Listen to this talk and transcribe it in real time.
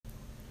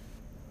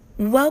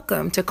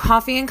Welcome to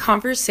Coffee and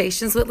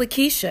Conversations with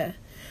Lakeisha.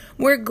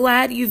 We're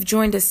glad you've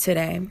joined us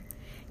today.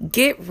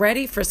 Get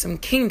ready for some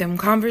kingdom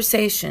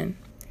conversation.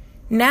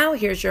 Now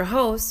here's your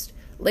host,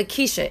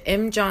 Lakeisha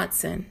M.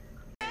 Johnson.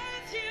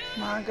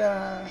 My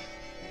God,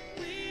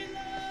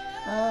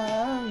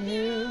 love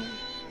you.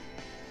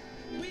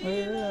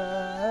 We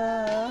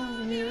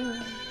love you.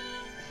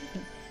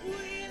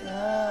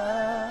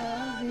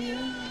 Love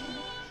you.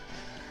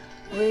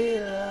 We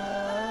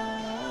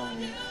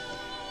love you.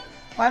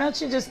 Why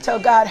don't you just tell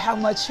God how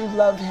much you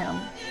love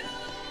Him?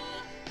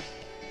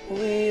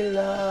 We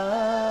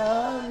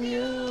love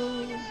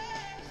you.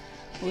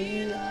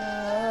 We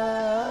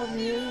love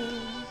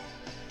you.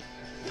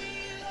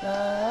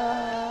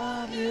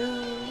 Love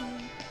you.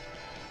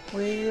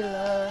 We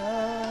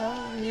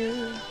love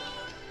you.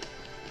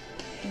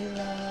 We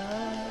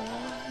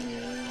love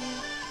you.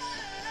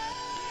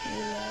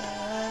 We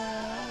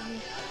love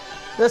you.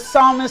 The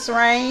psalmist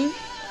Rain.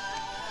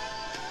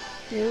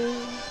 You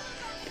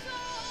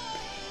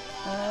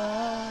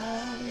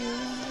love you.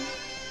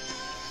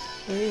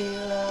 We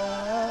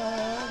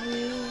love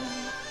you.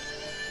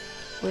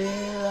 We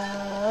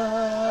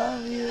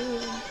love you.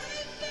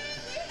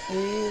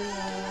 We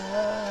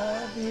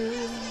love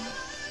you.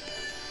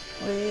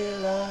 We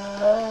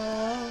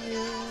love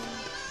you.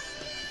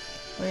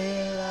 We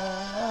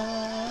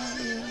love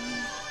you.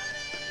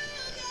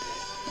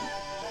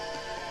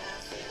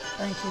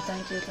 Thank you,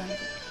 thank you, thank you.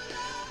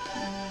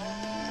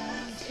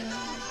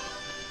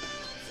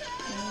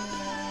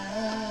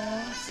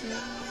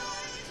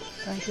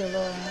 Thank you,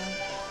 Lord.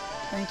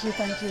 Thank you,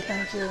 thank you,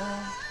 thank you.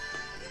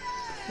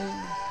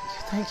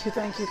 Thank you,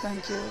 thank you,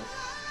 thank you.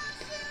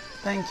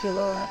 Thank you,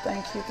 Lord.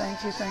 Thank you,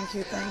 thank you, thank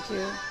you, thank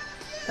you.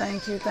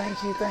 Thank you,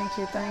 thank you, thank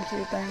you, thank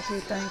you, thank you,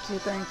 thank you,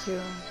 thank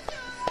you.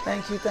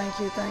 Thank you, thank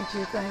you, thank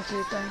you, thank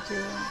you, thank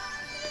you.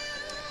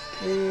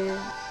 We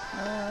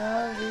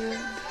love you.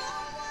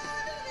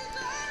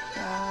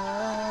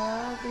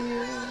 Love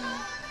you.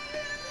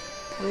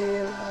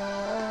 We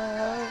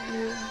love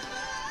you.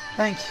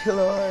 Thank you,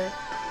 Lord.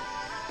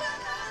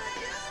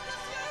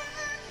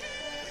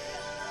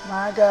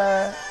 My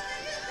God.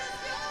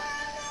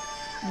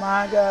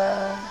 My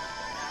God.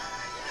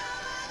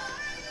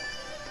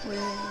 We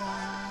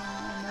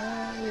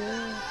honor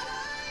you.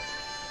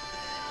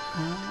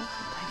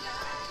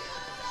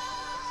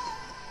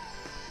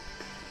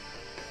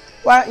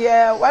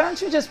 Why don't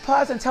you just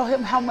pause and tell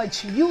Him how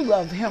much you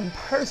love Him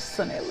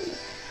personally?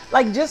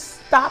 Like,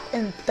 just stop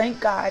and thank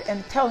God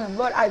and tell Him,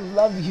 Lord, I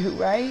love you,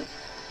 right?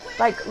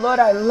 Like, Lord,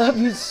 I love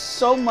you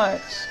so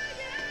much.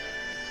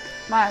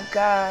 My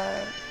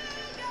God.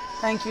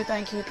 Thank you,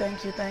 thank you,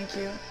 thank you, thank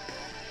you.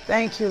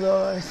 Thank you,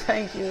 Lord.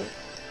 Thank you.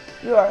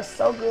 You are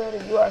so good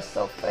and you are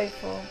so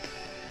faithful.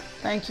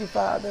 Thank you,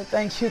 Father.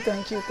 Thank you,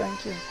 thank you,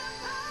 thank you.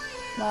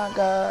 My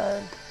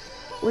God.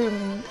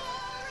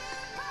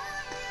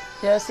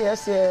 Yes,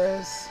 yes,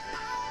 yes.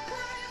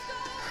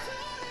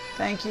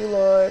 Thank you,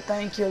 Lord.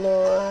 Thank you,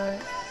 Lord.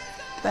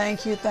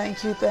 Thank you,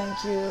 thank you,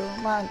 thank you.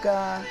 My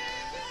God.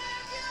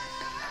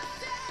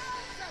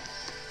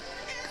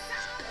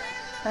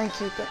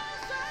 Thank you.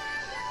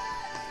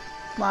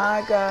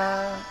 My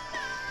God.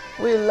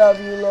 We love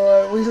you,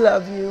 Lord. We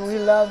love you. We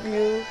love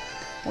you.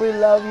 We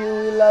love you.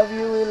 We love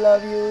you. We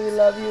love you. We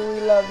love you.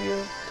 We love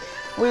you.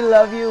 We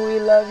love you. We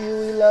love you.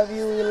 We love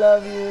you. We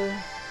love you.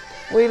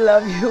 We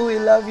love you. We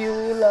love you.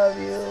 We love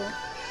you.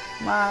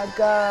 My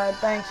God.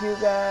 Thank you,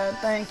 God.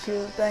 Thank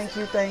you. Thank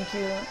you. Thank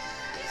you.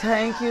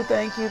 Thank you.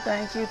 Thank you.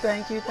 Thank you.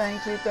 Thank you.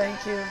 Thank you.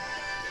 Thank you.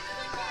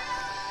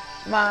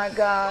 My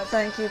God.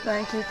 Thank you.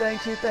 Thank you.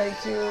 Thank you.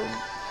 Thank you.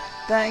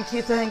 Thank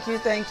you. Thank you.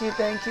 Thank you.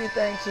 Thank you.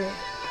 Thank you.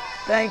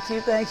 Thank you,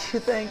 thank you,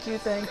 thank you,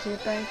 thank you,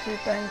 thank you,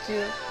 thank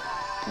you.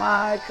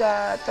 My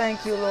God,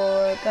 thank you,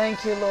 Lord.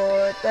 Thank you,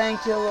 Lord.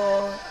 Thank you,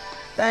 Lord.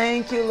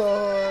 Thank you,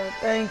 Lord.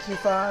 Thank you,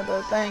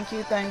 Father. Thank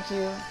you, thank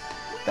you.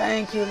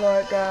 Thank you,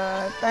 Lord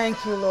God.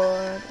 Thank you,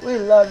 Lord. We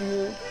love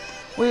you.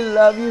 We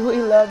love you. We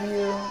love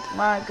you.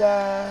 My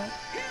God.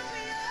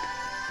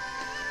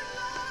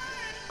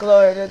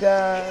 Glory to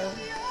God.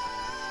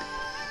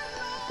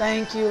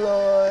 Thank you,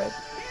 Lord.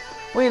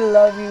 We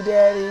love you,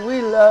 Daddy.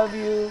 We love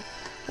you.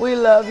 We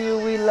love you.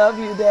 We love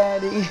you,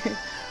 Daddy.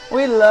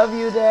 We love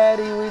you,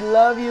 Daddy. We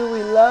love you.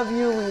 We love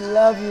you. We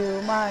love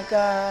you. My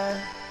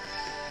God.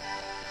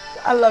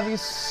 I love you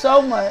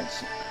so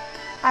much.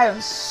 I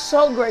am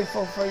so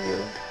grateful for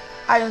you.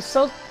 I am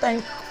so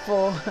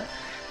thankful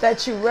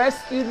that you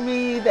rescued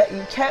me, that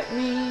you kept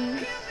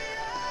me.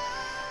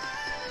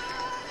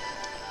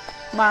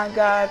 My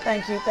God.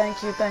 Thank you.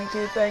 Thank you. Thank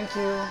you. Thank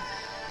you.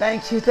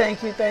 Thank you.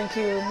 Thank you. Thank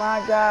you.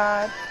 My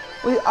God.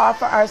 We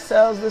offer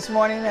ourselves this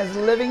morning as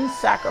living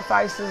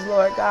sacrifices,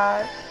 Lord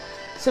God,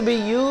 to be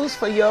used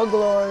for your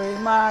glory.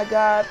 My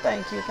God,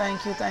 thank you,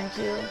 thank you, thank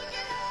you.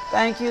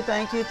 Thank you,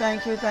 thank you,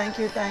 thank you, thank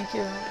you, thank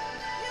you.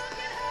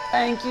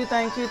 Thank you,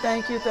 thank you,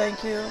 thank you,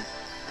 thank you.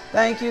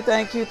 Thank you,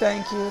 thank you,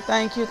 thank you,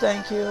 thank you,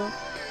 thank you.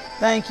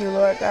 Thank you,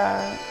 Lord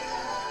God.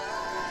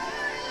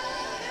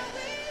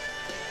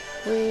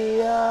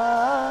 We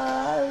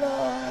are,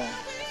 Lord,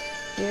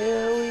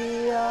 here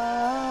we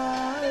are.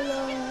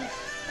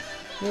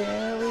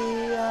 Here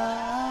we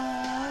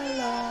are,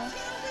 Lord.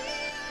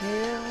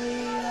 Here we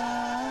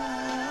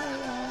are,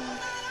 Lord.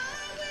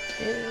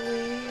 Here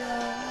we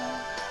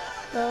are,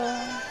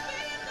 Lord.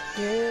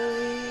 Here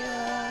we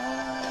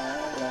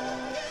are,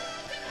 Lord.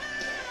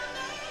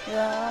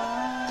 Yeah,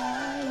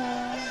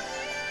 Lord.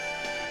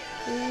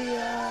 We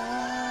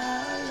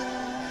are,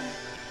 Lord.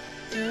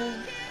 Yeah.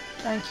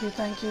 Thank you,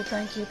 thank you,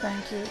 thank you,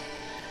 thank you.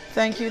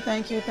 Thank you,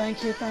 thank you,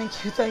 thank you,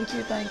 thank you, thank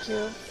you, thank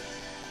you.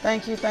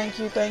 Thank you, thank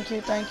you, thank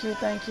you, thank you,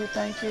 thank you,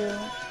 thank you.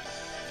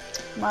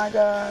 My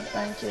God,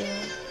 thank you.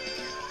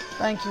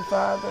 Thank you,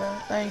 Father.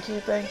 Thank you,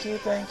 thank you,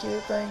 thank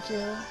you, thank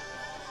you.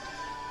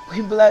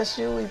 We bless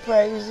you, we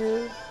praise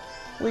you.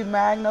 We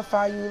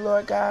magnify you,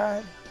 Lord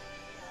God.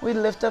 We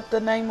lift up the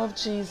name of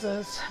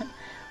Jesus.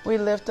 We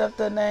lift up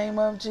the name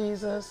of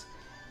Jesus.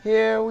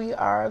 Here we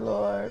are,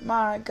 Lord.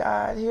 My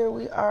God, here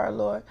we are,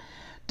 Lord.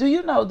 Do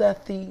you know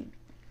that the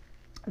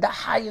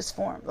highest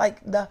form,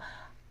 like the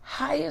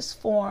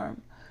highest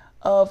form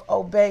of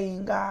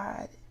obeying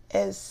God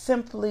is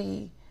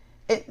simply,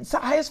 it's the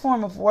highest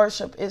form of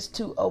worship is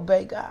to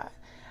obey God.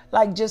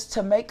 Like just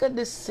to make a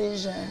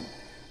decision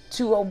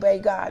to obey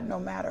God no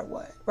matter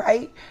what,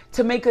 right?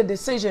 To make a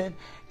decision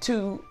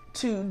to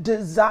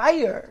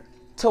desire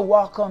to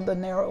walk on the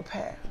narrow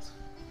path.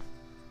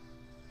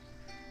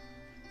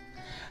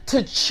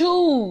 To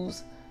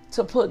choose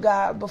to put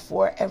God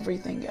before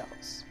everything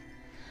else.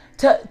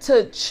 To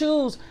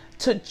choose.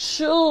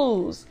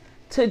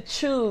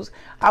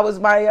 I was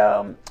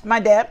my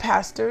dad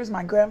pastors,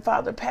 my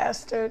grandfather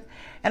pastored,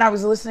 and I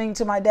was listening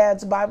to my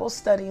dad's Bible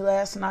study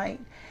last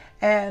night,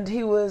 and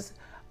he was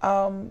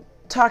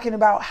talking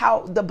about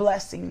how the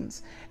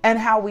blessings and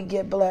how we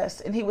get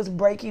blessed, and he was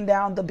breaking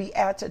down the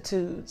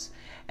Beatitudes.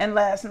 And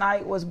last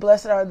night was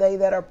blessed are they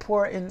that are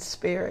poor in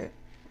spirit.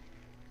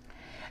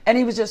 And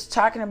he was just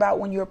talking about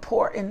when you're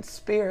poor in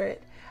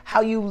spirit,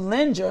 how you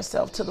lend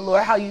yourself to the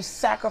Lord, how you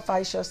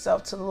sacrifice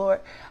yourself to the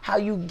Lord, how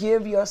you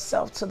give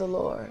yourself to the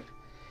Lord.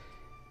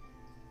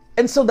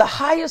 And so the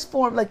highest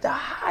form, like the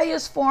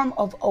highest form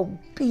of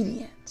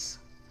obedience,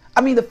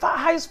 the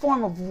highest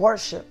form of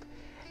worship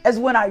is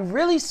when I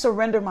really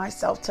surrender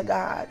myself to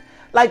God.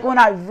 Like when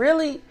I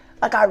really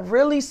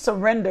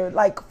surrender,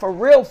 like for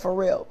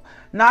real.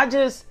 Not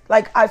just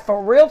like I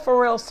for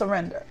real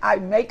surrender. I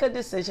make a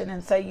decision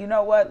and say, you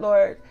know what,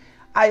 Lord,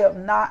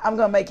 I'm going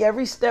to make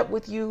every step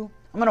with you.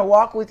 I'm going to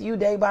walk with you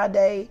day by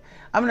day.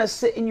 I'm going to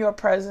sit in your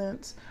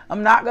presence.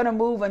 I'm not going to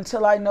move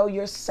until I know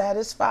you're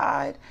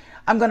satisfied.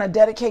 I'm going to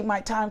dedicate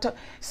my time to.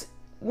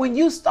 When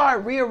you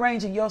start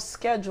rearranging your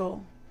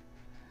schedule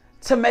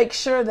to make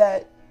sure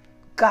that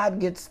God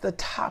gets the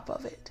top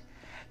of it,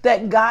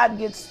 that God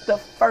gets the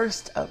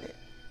first of it.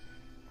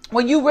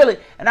 When you really,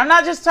 and I'm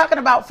not just talking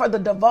about for the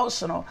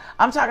devotional,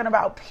 I'm talking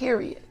about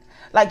period.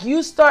 Like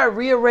you start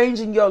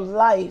rearranging your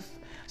life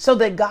so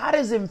that God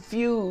is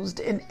infused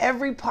in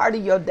every part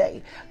of your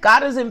day.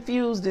 God is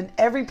infused in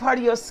every part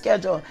of your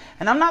schedule.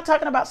 And I'm not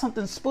talking about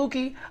something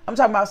spooky. I'm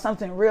talking about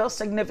something real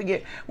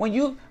significant. When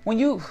you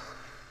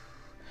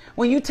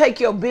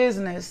take your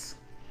business,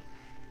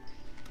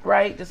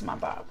 right? This is my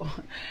Bible.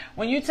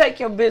 When you take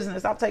your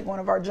business, I'll take one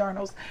of our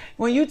journals.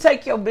 When you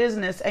take your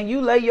business and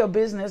you lay your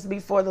business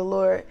before the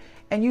Lord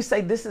and you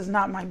say, this is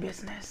not my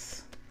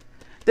business.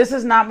 This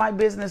is not my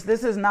business.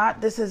 This is not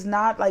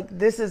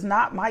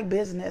my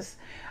business.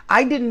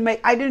 I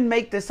didn't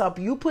make this up.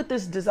 You put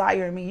this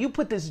desire in me. You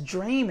put this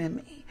dream in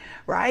me,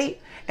 right?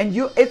 And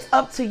it's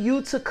up to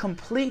you to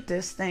complete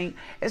this thing.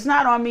 It's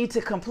not on me to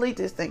complete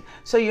this thing.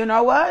 So you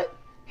know what?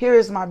 Here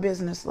is my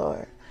business,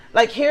 Lord.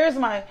 Like here's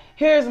my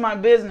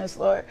business,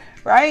 Lord,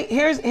 right?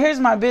 Here's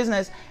my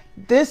business.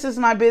 This is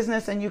my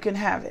business and you can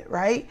have it,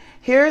 right?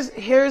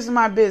 Here's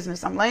my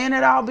business. I'm laying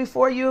it all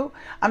before you.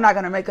 I'm not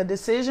going to make a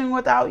decision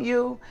without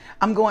you.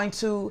 I'm going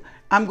to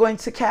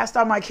cast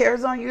all my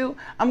cares on you.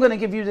 I'm going to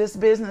give you this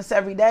business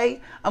every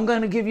day. I'm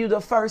going to give you the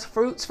first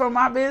fruits from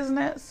my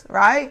business,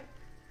 right?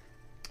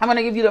 I'm going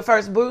to give you the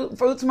first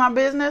fruits of my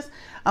business.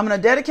 I'm going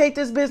to dedicate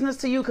this business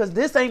to you because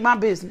this ain't my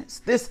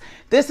business. This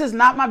is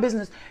not my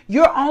business.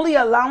 You're only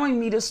allowing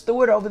me to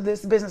steward over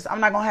this business. I'm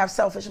not going to have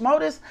selfish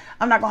motives.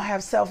 I'm not going to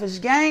have selfish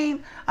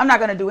gain. I'm not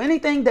going to do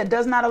anything that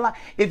does not align.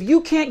 If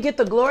you can't get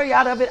the glory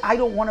out of it, I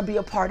don't want to be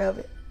a part of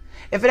it.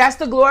 If it has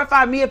to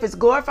glorify me, if it's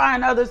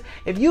glorifying others,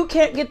 if you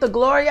can't get the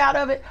glory out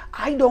of it,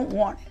 I don't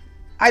want it.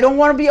 I don't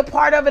want to be a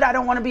part of it. I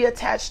don't want to be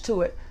attached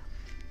to it.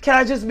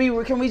 Can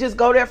we just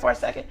go there for a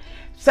second?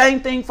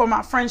 Same thing for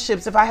my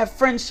friendships. If I have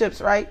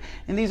friendships, right?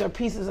 And these are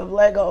pieces of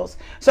Legos.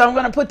 So I'm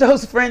going to put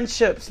those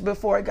friendships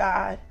before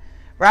God,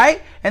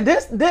 right? And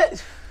this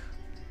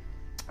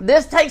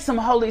takes some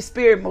Holy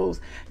Spirit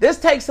moves.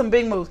 This takes some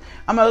big moves.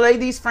 I'm going to lay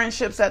these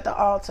friendships at the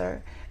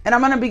altar. And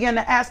I'm going to begin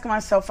to ask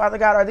myself, Father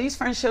God, are these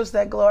friendships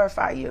that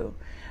glorify you?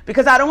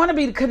 because I don't want to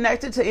be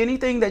connected to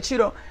anything that you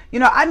don't.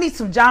 I need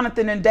some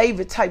Jonathan and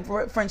David type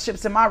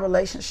friendships in my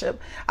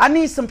relationship. I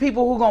need some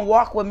people who are going to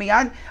walk with me.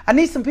 I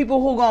need some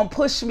people who are going to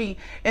push me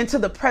into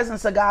the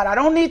presence of God. I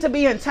don't need to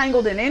be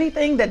entangled in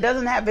anything that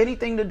doesn't have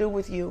anything to do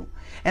with you.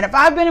 And if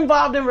I've been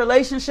involved in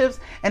relationships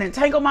and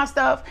entangled my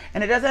stuff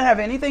and it doesn't have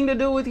anything to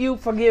do with you,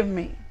 forgive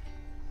me.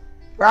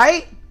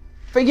 Right?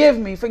 Forgive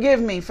me.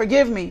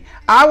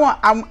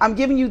 I'm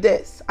giving you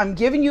this. I'm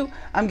giving you,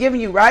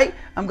 right?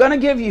 I'm going to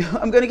give you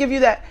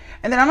that.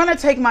 And then I'm going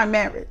to take my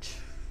marriage.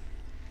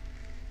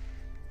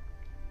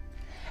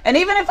 And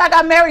even if I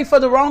got married for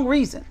the wrong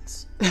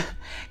reasons,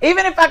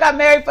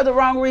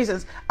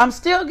 I'm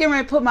still getting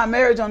ready to put my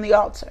marriage on the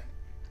altar.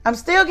 I'm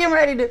still getting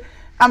ready to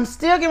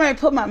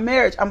put my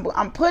marriage.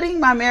 I'm putting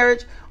my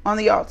marriage on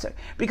the altar,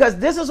 because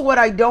this is what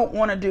I don't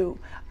want to do.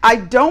 I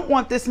don't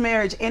want this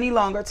marriage any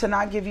longer to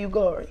not give you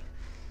glory.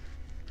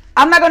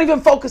 I'm not going to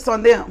even focus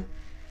on them.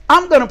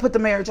 I'm going to put the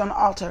marriage on the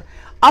altar.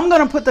 I'm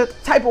going to put the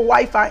type of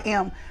wife I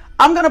am.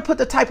 I'm going to put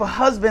the type of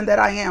husband that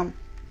I am.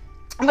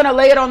 I'm going to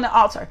lay it on the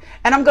altar,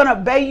 and I'm going to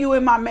obey you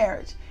in my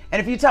marriage. And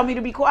if you tell me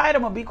to be quiet,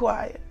 I'm going to be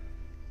quiet.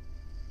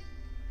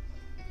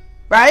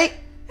 Right?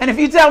 And if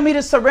you tell me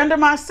to surrender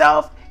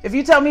myself, I'm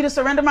going to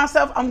surrender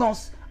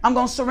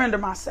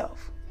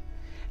myself.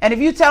 And if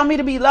you tell me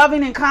to be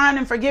loving and kind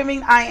and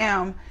forgiving, I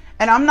am.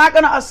 And I'm not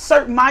going to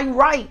assert my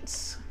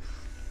rights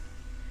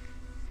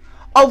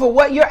over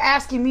what you're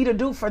asking me to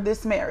do for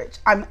this marriage.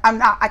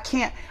 I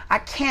can't.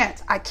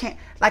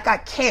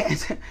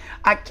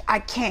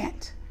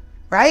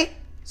 Right?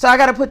 So I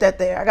got to put that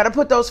there. I got to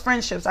put those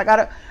friendships. I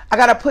got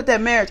to put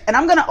that marriage. And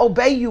I'm going to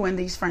obey you in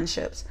these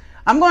friendships.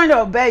 I'm going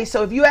to obey.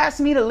 So if you ask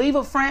me to leave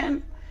a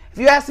friend, if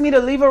you ask me to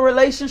leave a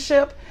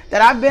relationship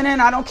that I've been in,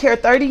 I don't care,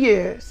 30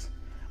 years,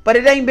 but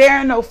it ain't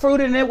bearing no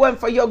fruit and it wasn't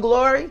for your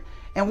glory,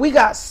 and we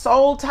got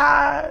soul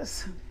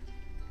ties,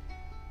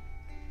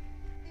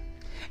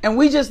 and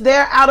we just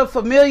there out of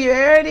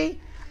familiarity,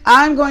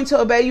 I'm going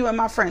to obey you in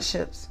my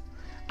friendships.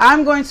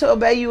 I'm going to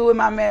obey you in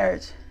my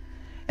marriage.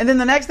 And then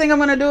the next thing I'm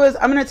going to do is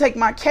I'm going to take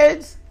my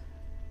kids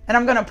and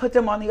I'm going to put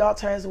them on the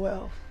altar as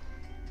well.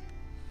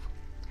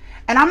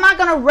 And I'm not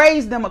going to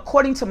raise them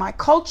according to my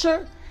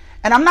culture.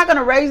 And I'm not going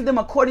to raise them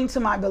according to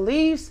my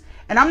beliefs.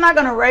 And I'm not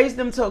going to raise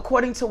them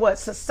according to what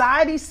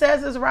society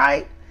says is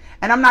right.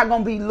 And I'm not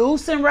going to be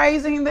loose in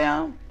raising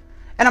them.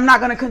 And I'm not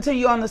going to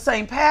continue on the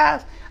same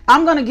path.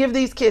 I'm going to give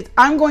these kids,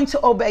 I'm going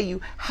to obey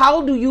you.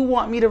 How do you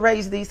want me to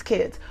raise these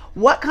kids?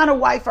 What kind of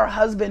wife or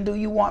husband do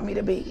you want me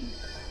to be?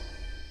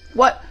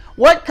 What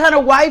kind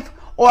of wife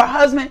or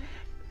husband?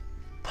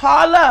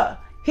 Paula,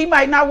 he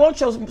might not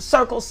want your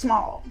circle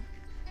small.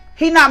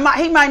 He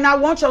might not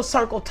want your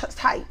circle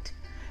tight.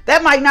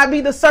 That might not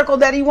be the circle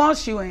that he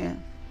wants you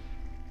in.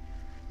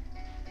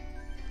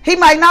 He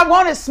might not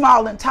want it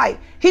small and tight.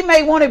 He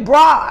may want it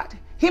broad.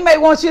 He may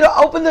want you to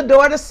open the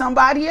door to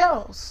somebody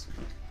else.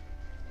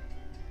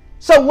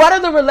 So what are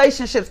the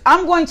relationships?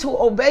 I'm going to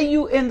obey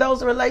you in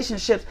those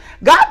relationships.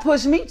 God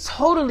pushed me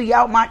totally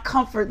out my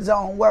comfort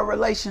zone where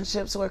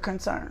relationships were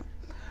concerned.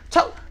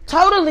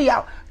 Totally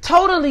out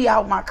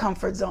my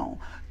comfort zone.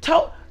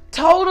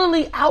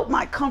 Totally out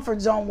my comfort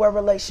zone where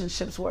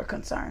relationships were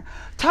concerned.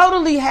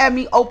 Totally had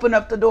me open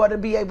up the door to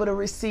be able to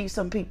receive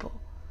some people.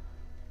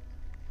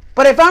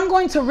 But if I'm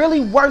going to really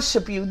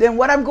worship you, then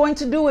what I'm going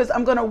to do is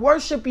I'm going to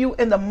worship you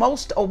in the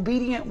most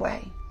obedient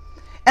way.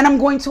 And I'm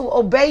going to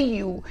obey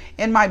you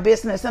in my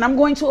business. And I'm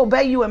going to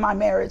obey you in my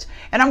marriage.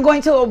 And I'm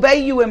going to obey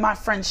you in my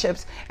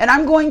friendships. And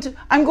I'm going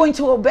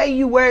to obey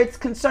you where it's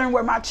concerned,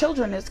 where my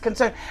children is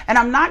concerned. And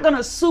I'm not going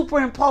to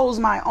superimpose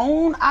my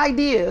own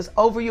ideas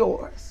over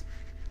yours.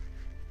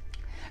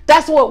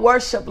 That's what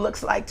worship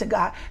looks like to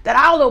God. That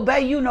I'll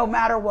obey you no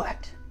matter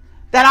what.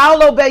 That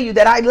I'll obey you.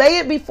 That I lay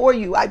it before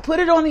you. I put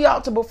it on the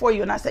altar before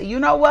you. And I say,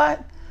 you know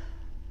what?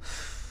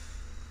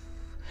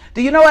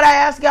 Do you know what I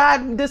ask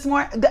God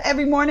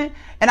every morning?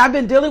 And I've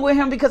been dealing with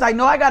him because I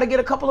know I got to get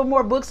a couple of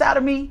more books out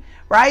of me,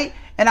 right?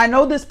 And I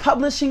know this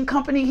publishing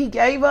company he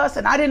gave us,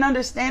 and I didn't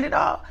understand it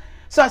all.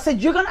 So I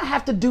said, you're going to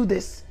have to do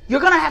this. You're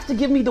going to have to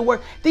give me the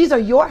word. These are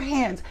your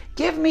hands.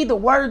 Give me the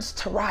words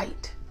to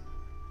write,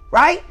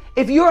 right?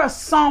 If you're a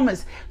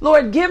psalmist,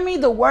 Lord, give me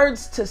the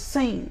words to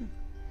sing.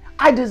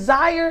 I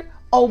desire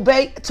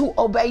to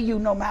obey you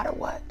no matter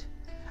what.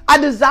 I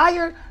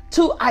desire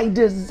to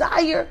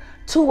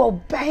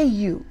obey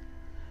you.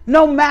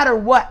 No matter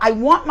what, I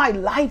want my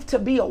life to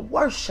be a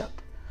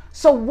worship.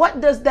 So what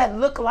does that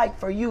look like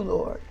for you,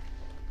 Lord?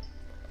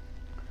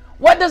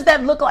 What does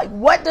that look like?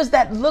 What does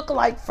that look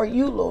like for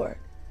you, Lord?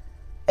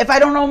 If I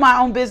don't own my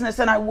own business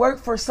and I work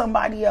for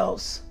somebody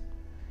else,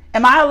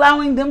 am I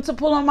allowing them to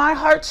pull on my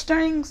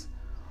heartstrings?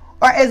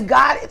 Or is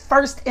God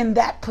first in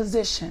that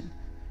position?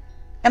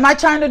 Am I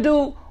trying to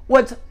do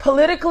what's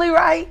politically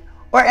right?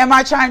 Or am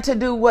I trying to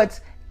do what's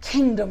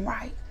kingdom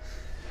right?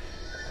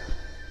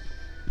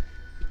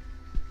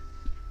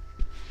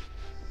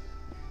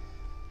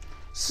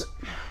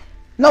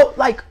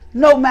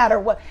 No matter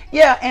what.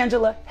 Yeah,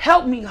 Angela,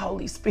 help me,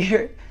 Holy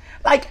Spirit.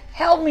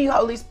 Help me,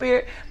 Holy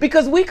Spirit.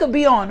 Because we could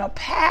be on a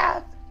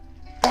path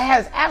that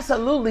has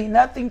absolutely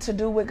nothing to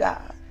do with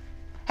God.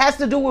 Has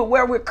to do with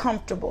where we're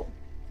comfortable.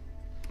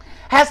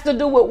 Has to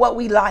do with what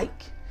we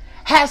like.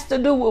 Has to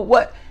do with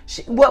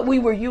what we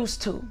were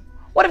used to.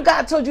 What if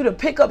God told you to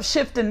pick up,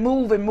 shift, and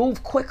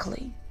move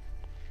quickly?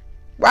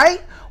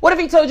 Right? What if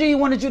he told you he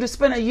wanted you to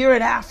spend a year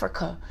in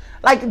Africa?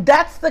 Like,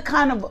 that's the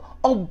kind of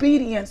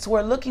obedience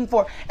we're looking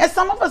for. And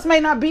some of us may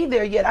not be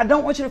there yet. I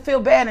don't want you to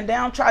feel bad and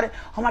downtrodden.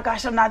 Oh my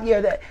gosh, I'm not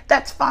here.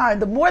 That's fine.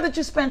 The more that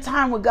you spend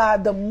time with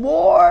God, the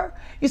more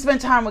you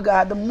spend time with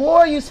God, the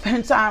more you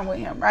spend time with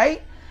him,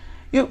 right?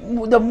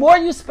 The more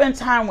you spend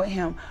time with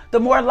him, the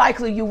more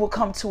likely you will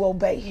come to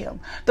obey him.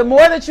 The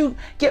more that you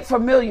get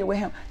familiar with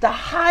him. The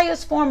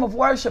highest form of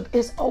worship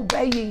is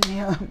obeying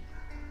him.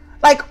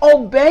 Like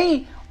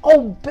obeying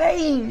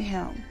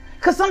him.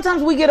 Because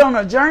sometimes we get on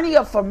a journey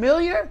of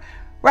familiar,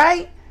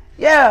 right?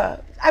 Yeah.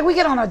 We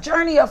get on a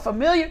journey of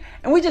familiar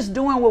and we just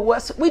doing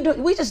what's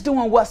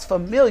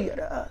familiar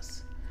to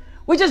us.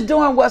 We're just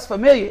doing what's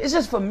familiar. It's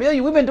just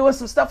familiar. We've been doing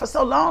some stuff for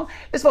so long.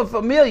 It's for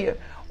familiar.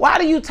 Why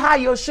do you tie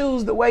your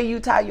shoes the way you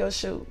tie your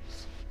shoes?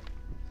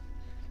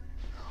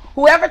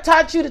 Whoever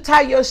taught you to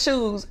tie your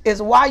shoes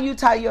is why you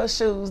tie your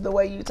shoes the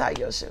way you tie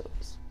your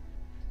shoes.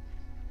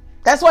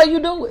 That's why you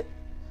do it.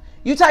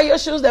 You tie your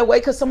shoes that way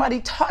because somebody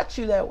taught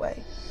you that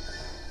way.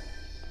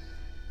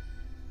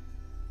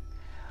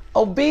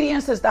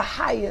 Obedience is the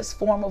highest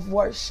form of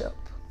worship.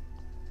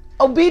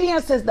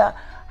 Obedience is the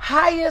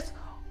highest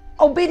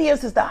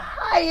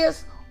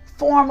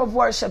form of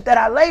worship. That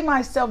I lay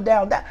myself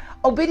down. That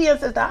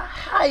obedience is the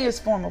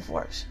highest form of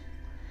worship.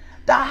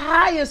 The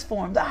highest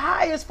form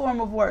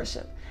of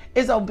worship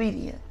is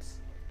obedience.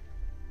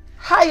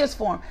 Highest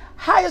form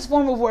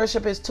of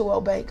worship is to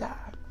obey God.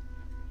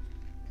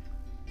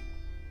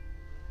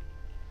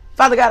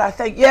 Father God, I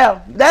thank you.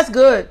 Yeah, that's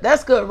good.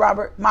 That's good,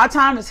 Robert. My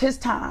time is his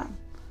time.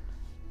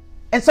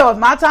 And so if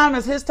my time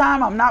is his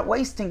time, I'm not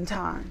wasting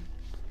time.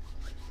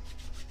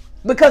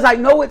 Because I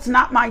know it's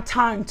not my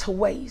time to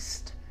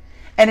waste.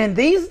 And in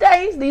these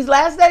days, these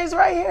last days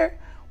right here,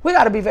 we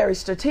got to be very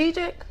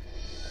strategic.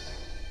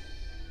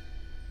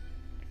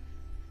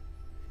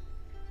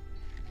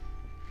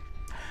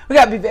 We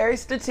got to be very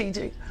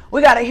strategic.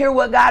 We got to hear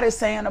what God is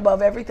saying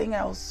above everything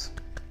else.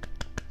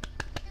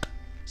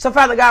 So,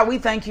 Father God, we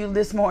thank you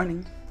this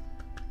morning.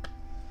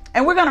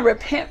 And we're going to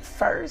repent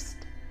first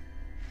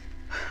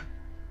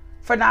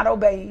for not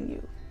obeying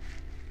you.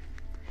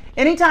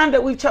 Anytime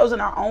that we've chosen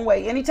our own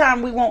way,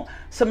 anytime we won't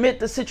submit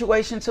the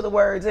situation to the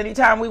words,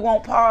 anytime we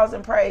won't pause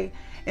and pray,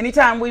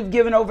 anytime we've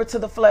given over to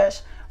the flesh,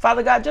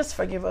 Father God, just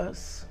forgive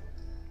us.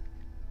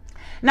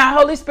 Now,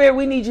 Holy Spirit,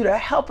 we need you to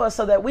help us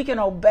so that we can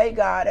obey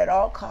God at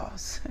all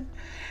costs.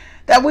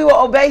 That we will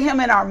obey him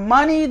in our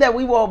money, that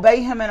we will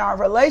obey him in our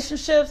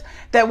relationships,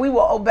 that we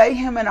will obey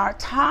him in our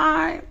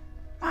time.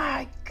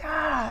 My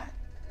God.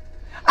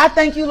 I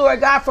thank you,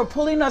 Lord God, for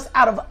pulling us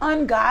out of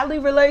ungodly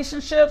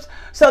relationships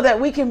so that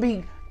we can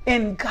be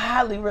in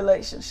godly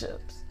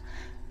relationships.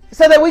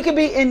 So that we can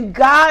be in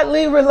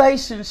godly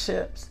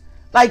relationships.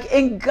 Like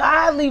in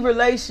godly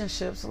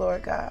relationships,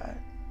 Lord God.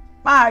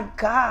 My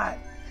God.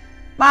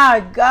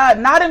 My God,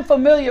 not in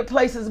familiar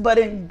places, but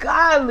in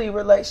godly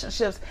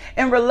relationships,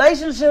 in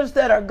relationships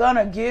that are going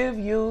to give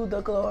you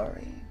the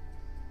glory.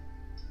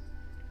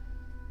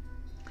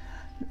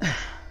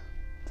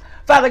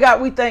 Father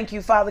God, we thank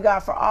you, Father God,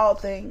 for all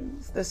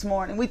things this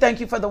morning. We thank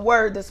you for the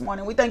word this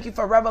morning. We thank you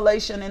for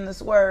revelation in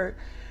this word.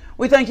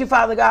 We thank you,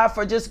 Father God,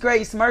 for just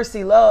grace,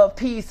 mercy, love,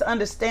 peace,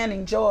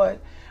 understanding, joy.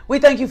 We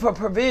thank you for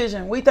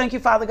provision. We thank you,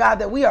 Father God,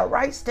 that we are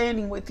right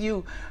standing with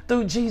you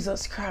through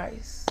Jesus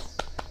Christ.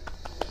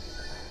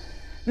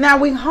 Now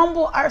we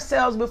humble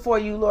ourselves before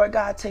you, Lord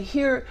God, to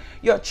hear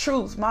your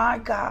truth, my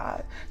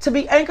God, to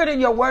be anchored in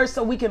your word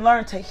so we can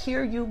learn to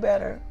hear you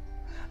better.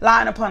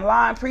 Line upon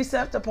line,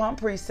 precept upon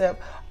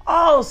precept.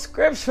 All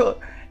scripture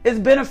is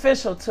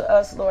beneficial to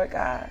us, Lord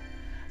God.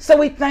 So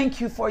we thank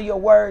you for your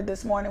word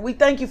this morning. We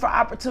thank you for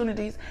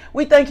opportunities.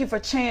 We thank you for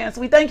chance.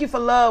 We thank you for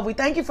love. We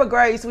thank you for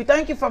grace. We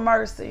thank you for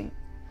mercy.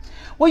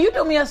 Will you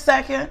do me a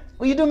second?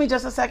 Will you do me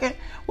just a second?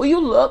 Will you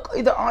look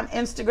either on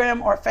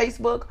Instagram or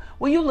Facebook?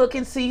 Will you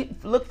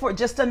look for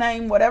just a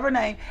name, whatever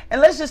name,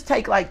 and let's just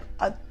take like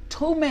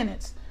 2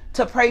 minutes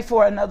to pray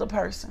for another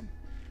person.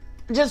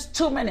 Just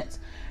 2 minutes.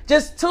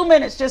 Just 2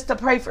 minutes just to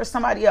pray for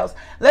somebody else.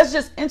 Let's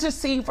just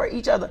intercede for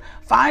each other.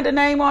 Find a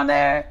name on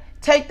there.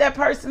 Take that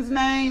person's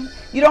name.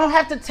 You don't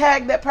have to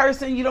tag that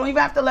person. You don't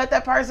even have to let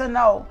that person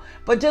know.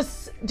 But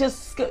just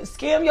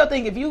skim your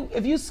thing.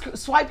 If you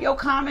swipe your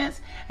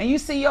comments and you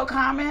see your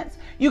comments,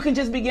 you can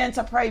just begin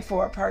to pray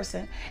for a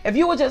person. If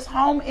you would just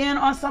home in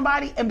on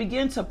somebody and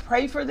begin to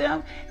pray for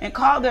them and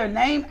call their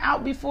name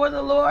out before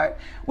the Lord,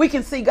 we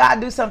can see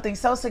God do something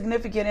so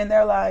significant in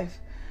their life.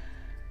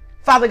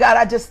 Father God,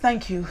 I just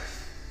thank you.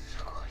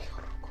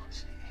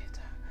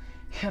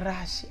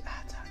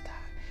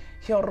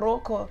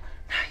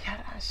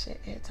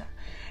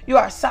 You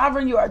are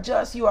sovereign, you are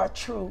just, you are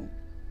true.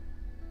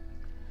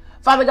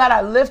 Father God,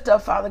 I lift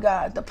up, Father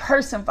God, the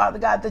person, Father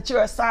God, that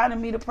you're assigning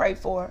me to pray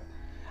for.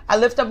 I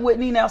lift up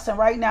Whitney Nelson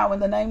right now in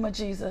the name of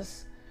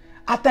Jesus.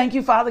 I thank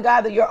you, Father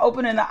God, that you're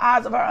opening the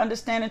eyes of her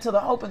understanding to the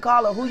hope and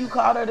call of who you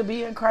called her to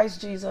be in Christ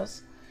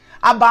Jesus.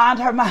 I bind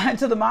her mind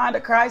to the mind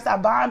of Christ. I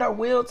bind her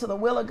will to the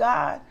will of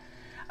God.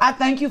 I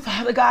thank you,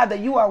 Father God, that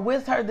you are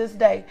with her this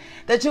day,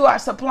 that you are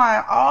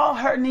supplying all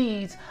her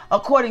needs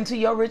according to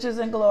your riches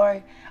and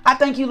glory. I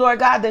thank you, Lord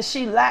God, that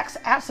she lacks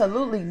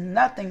absolutely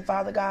nothing,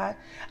 Father God.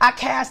 I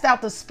cast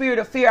out the spirit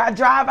of fear. I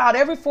drive out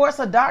every force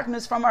of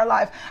darkness from her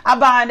life. I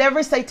bind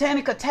every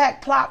satanic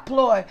attack, plot,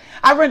 ploy.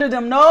 I render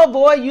them null,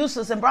 void,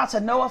 useless, and brought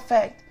to no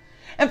effect.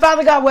 And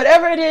Father God,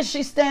 whatever it is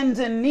she stands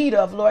in need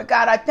of, Lord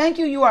God, I thank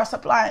you, you are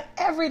supplying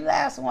every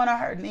last one of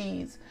her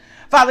needs.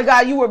 Father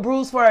God, you were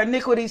bruised for her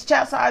iniquities,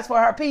 chastised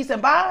for her peace,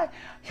 and by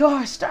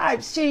your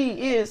stripes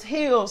she is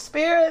healed,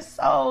 spirit,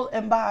 soul,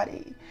 and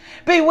body.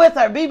 Be with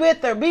her, be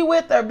with her, be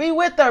with her, be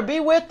with her, be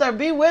with her,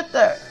 be with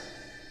her.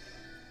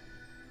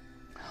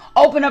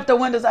 Open up the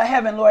windows of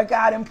heaven, Lord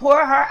God, and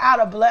pour her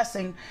out a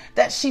blessing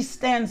that she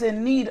stands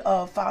in need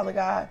of, Father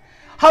God.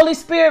 Holy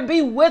Spirit,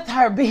 be with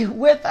her, be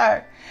with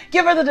her.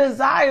 Give her the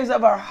desires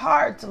of her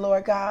heart,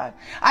 Lord God.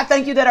 I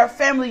thank you that her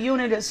family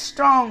unit is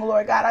strong,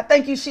 Lord God. I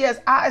thank you she has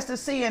eyes to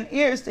see and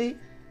ears to hear.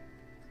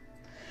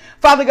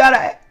 Father God,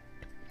 I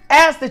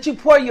ask that you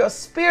pour your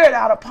spirit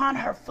out upon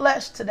her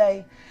flesh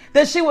today,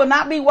 that she will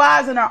not be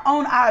wise in her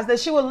own eyes, that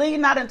she will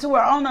lean not into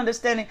her own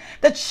understanding,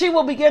 that she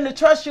will begin to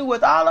trust you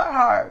with all her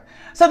heart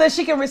so that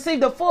she can receive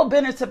the full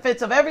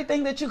benefits of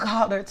everything that you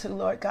called her to,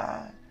 Lord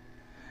God.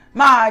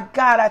 My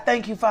God, I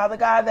thank you, Father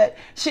God, that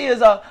she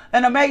is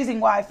an amazing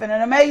wife and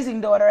an amazing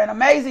daughter, an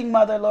amazing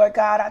mother, Lord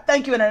God. I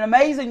thank you, and an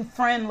amazing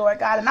friend, Lord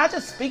God. And I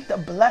just speak the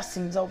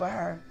blessings over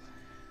her.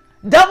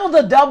 Double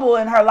the double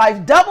in her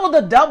life. Double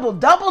the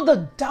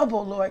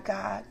double, Lord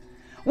God.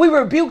 We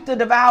rebuke the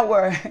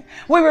devourer.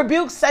 We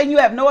rebuke Satan. You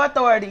have no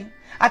authority.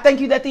 I thank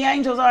you that the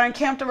angels are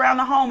encamped around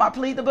the home. I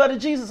plead the blood of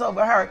Jesus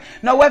over her.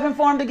 No weapon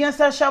formed against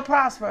her shall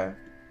prosper.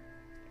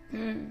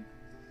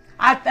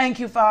 I thank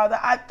you, Father.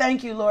 I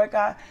thank you, Lord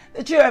God,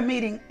 that you are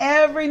meeting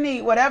every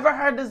need, whatever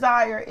her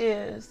desire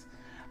is.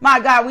 My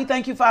God, we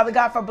thank you, Father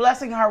God, for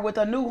blessing her with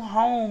a new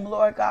home,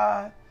 Lord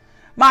God.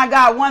 My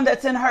God, one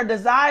that's in her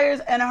desires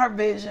and her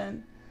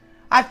vision.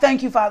 I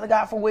thank you, Father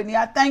God, for Whitney.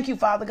 I thank you,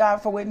 Father God,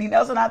 for Whitney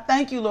Nelson. I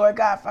thank you, Lord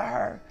God, for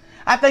her.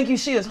 I thank you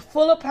she is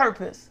full of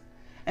purpose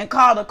and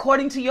called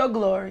according to your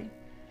glory.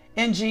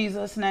 In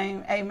Jesus'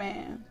 name,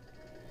 amen.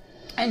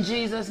 In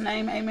Jesus'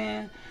 name,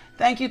 amen.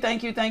 Thank you,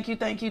 thank you, thank you,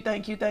 thank you,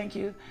 thank you, thank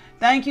you.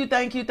 Thank you,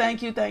 thank you,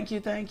 thank you, thank you,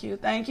 thank you.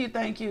 Thank you,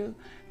 thank you.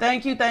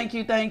 Thank you, thank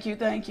you, thank you,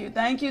 thank you.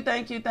 Thank you,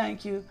 thank you,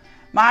 thank you.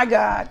 My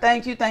God,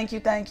 thank you, thank you,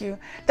 thank you.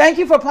 Thank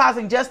you for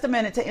pausing just a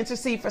minute to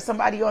intercede for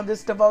somebody on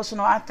this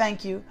devotional. I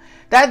thank you.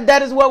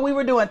 That is what we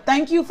were doing.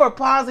 Thank you for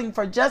pausing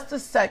for just a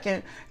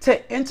second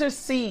to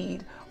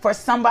intercede for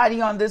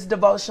somebody on this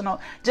devotional,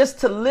 just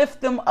to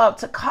lift them up,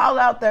 to call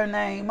out their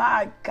name.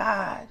 My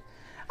God.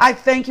 I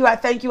thank you. I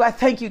thank you. I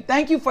thank you.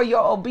 Thank you for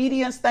your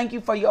obedience. Thank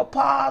you for your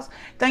pause.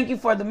 Thank you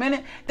for the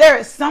minute. There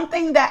is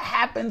something that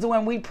happens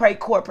when we pray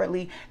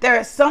corporately. There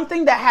is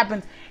something that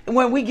happens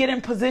when we get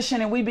in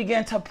position and we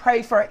begin to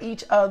pray for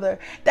each other.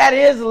 That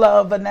is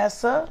love,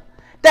 Vanessa.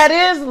 That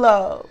is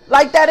love.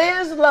 Like, that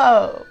is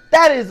love.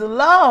 That is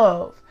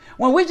love.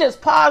 When we just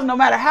pause, no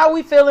matter how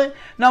we feeling,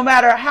 no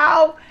matter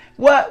how,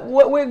 what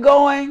we're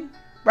going,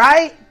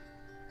 right?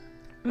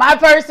 My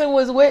person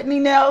was Whitney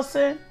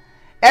Nelson.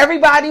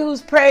 Everybody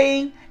who's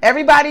praying,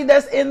 everybody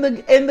that's in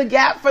the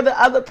gap for the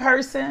other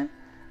person.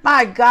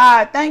 My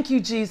God, thank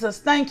you, Jesus.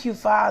 Thank you,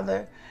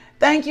 Father.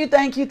 Thank you,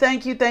 thank you,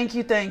 thank you, thank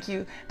you, thank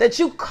you. That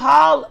you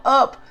call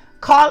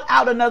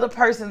out another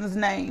person's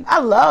name. I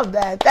love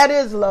that. That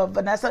is love,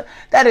 Vanessa.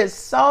 That is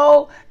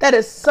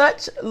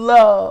such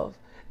love.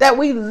 That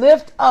we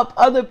lift up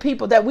other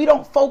people, that we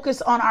don't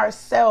focus on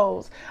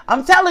ourselves.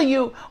 I'm telling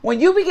you, when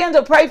you begin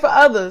to pray for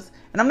others,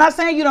 and I'm not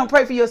saying you don't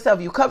pray for yourself.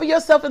 You cover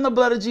yourself in the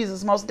blood of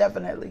Jesus, most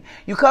definitely.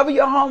 You cover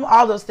your home,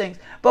 all those things.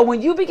 But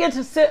when you begin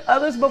to sit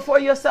others before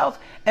yourself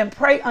and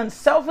pray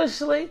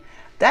unselfishly,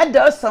 that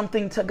does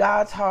something to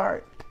God's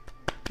heart.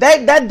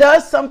 That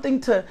does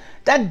something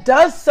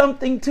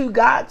to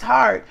God's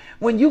heart.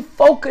 When you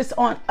focus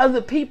on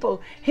other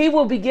people, He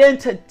will begin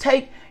to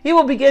take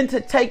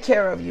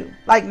care of you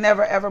like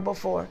never ever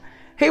before.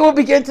 He will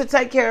begin to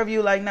take care of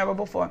you like never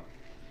before.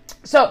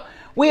 So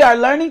we are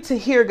learning to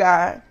hear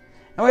God.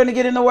 And we're going to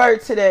get in the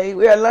word today.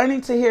 We are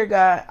learning to hear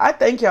God. I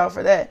thank y'all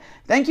for that.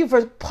 Thank you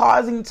for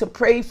pausing to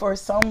pray for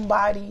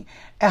somebody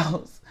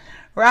else,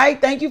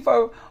 right? Thank you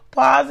for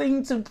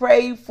pausing to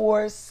pray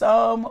for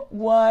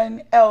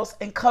someone else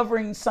and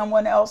covering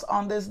someone else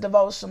on this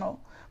devotional.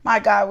 My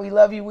God, we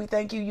love you. We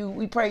thank you.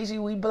 We praise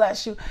you. We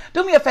bless you.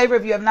 Do me a favor.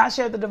 If you have not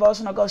shared the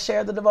devotional, go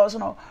share the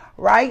devotional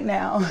right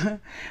now.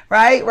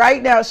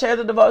 Right now. Share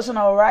the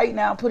devotional right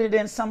now. Put it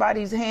in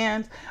somebody's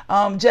hands.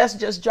 Jess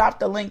just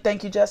dropped the link.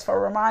 Thank you, Jess, for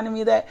reminding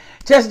me that.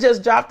 Jess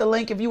just dropped the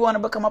link. If you want to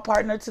become a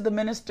partner to the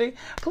ministry,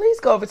 please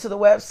go over to the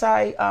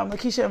website,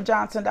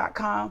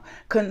 LakeishaMJohnson.com.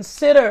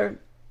 Consider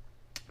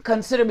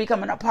consider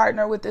becoming a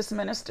partner with this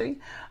ministry.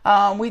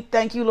 We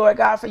thank you, Lord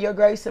God, for your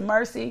grace and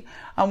mercy.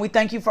 We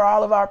thank you for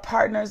all of our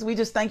partners. We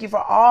just thank you for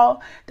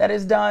all that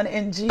is done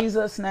in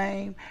Jesus'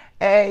 name.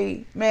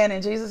 Amen.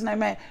 In Jesus' name,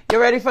 amen. You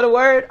ready for the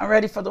word? I'm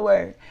ready for the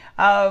word.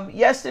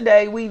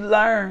 Yesterday we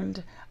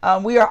learned,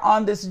 we are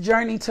on this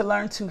journey to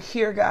learn to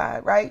hear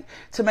God, right?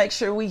 To make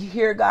sure we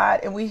hear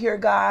God, and we hear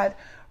God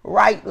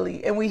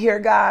rightly, and we hear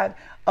God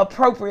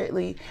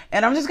appropriately.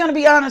 And I'm just going to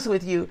be honest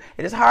with you.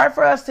 It is hard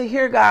for us to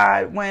hear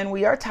God when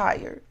we are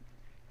tired.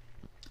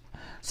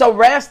 So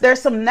rest,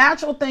 there's some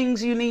natural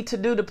things you need to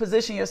do to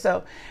position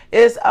yourself.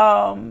 Is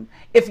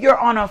if you're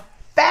on a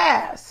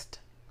fast,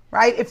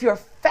 right? If you're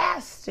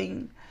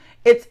fasting,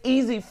 it's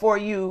easy for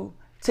you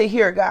to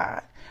hear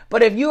God.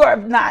 But if you are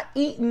not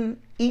eaten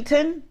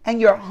and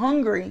you're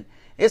hungry,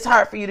 it's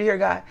hard for you to hear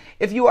God.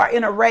 If you are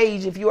in a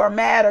rage, if you are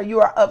mad or you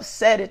are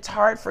upset, it's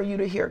hard for you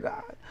to hear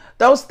God.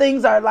 Those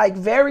things are like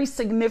very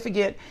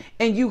significant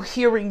in you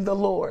hearing the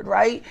Lord,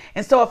 right?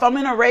 And so if I'm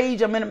in a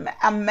rage,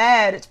 I'm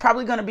mad, it's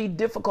probably going to be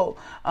difficult.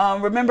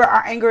 Remember,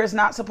 our anger is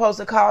not supposed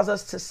to cause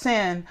us to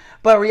sin.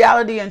 But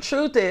reality and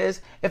truth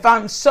is, if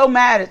I'm so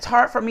mad, it's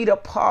hard for me to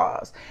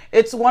pause.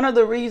 It's one of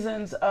the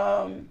reasons,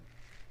 and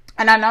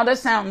I know that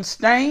sounds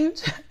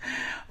strange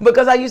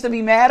because I used to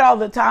be mad all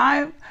the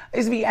time. I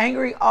used to be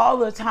angry all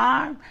the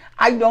time.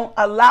 I don't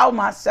allow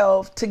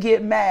myself to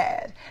get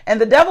mad.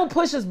 And the devil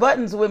pushes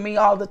buttons with me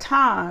all the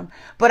time.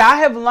 But I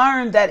have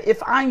learned that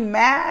if I'm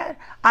mad,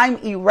 I'm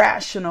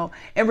irrational.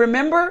 And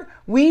remember,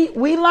 we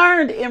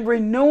learned in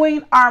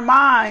renewing our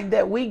mind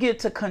that we get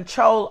to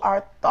control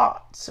our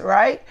thoughts,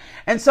 right?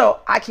 And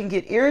so I can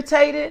get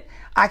irritated.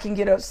 I can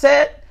get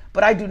upset.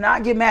 But I do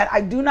not get mad.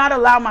 I do not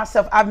allow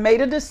myself. I've made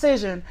a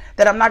decision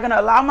that I'm not going to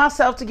allow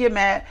myself to get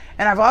mad.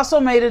 And I've also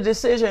made a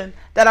decision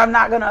that I'm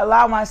not going to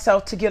allow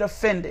myself to get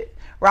offended,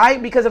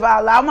 right? Because if I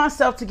allow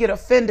myself to get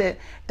offended,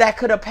 that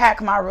could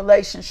impact my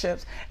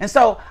relationships. And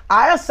so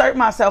I assert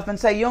myself and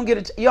say, you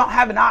don't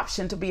have an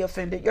option to be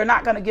offended. You're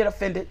not going to get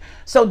offended.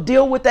 So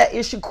deal with that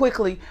issue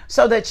quickly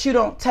so that you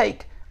don't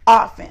take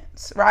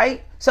offense,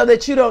 right? So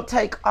that you don't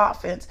take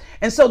offense.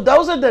 And so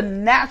those are the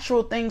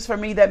natural things for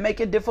me that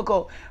make it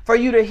difficult for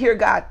you to hear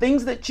God.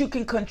 Things that you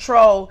can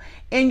control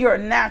in your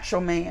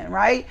natural man,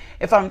 right?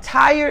 If I'm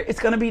tired, it's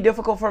going to be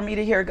difficult for me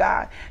to hear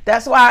God.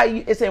 That's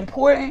why it's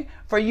important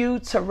for you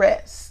to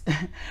rest.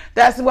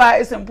 That's why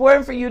it's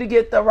important for you to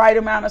get the right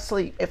amount of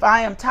sleep. If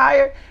I am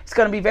tired, it's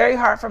going to be very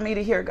hard for me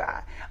to hear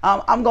God.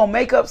 I'm going to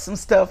make up some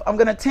stuff. I'm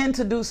going to tend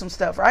to do some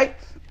stuff, right?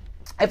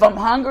 If I'm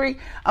hungry,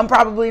 I'm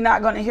probably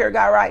not going to hear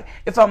God right.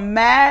 If I'm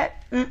mad,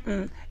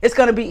 it's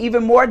going to be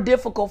even more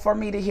difficult for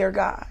me to hear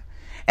God.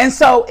 And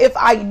so if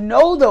I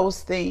know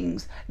those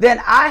things,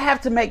 then I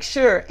have to make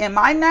sure in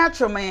my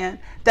natural man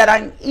that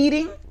I'm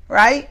eating,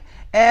 right?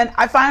 And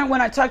I find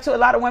when I talk to a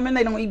lot of women,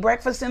 they don't eat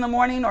breakfast in the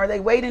morning or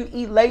they wait and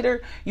eat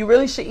later. You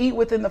really should eat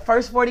within the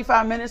first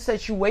 45 minutes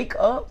that you wake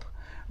up.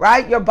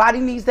 Right? Your body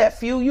needs that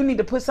fuel. You need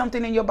to put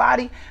something in your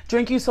body.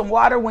 Drink you some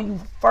water when you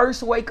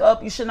first wake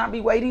up. You should not be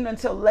waiting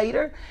until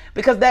later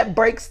because that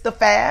breaks the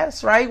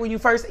fast, right? When you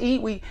first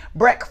eat, we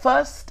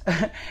breakfast.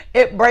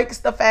 It breaks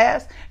the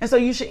fast. And so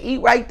you should eat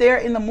right there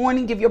in the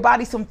morning. Give your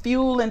body some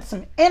fuel and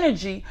some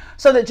energy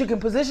so that you can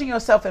position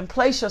yourself and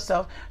place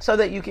yourself so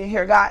that you can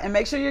hear God. And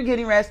make sure you're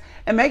getting rest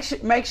and make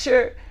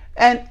sure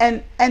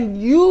and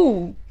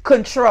you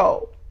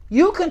control.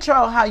 You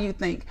control how you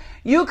think.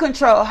 You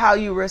control how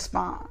you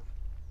respond.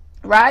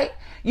 Right?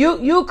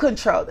 You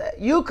control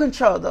that. You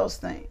control those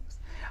things.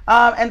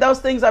 And those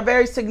things are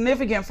very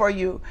significant for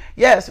you.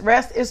 Yes,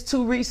 rest is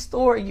to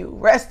restore you.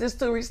 Rest is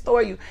to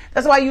restore you.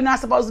 That's why you're not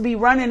supposed to be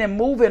running and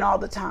moving all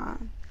the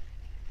time.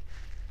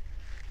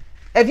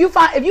 If you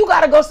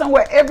got to go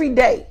somewhere every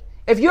day,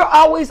 if you're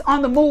always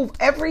on the move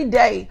every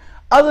day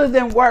other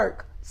than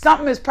work,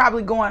 something is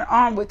probably going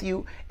on with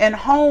you, and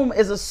home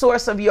is a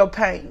source of your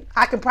pain.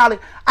 I can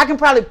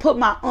probably put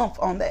my oomph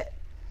on that.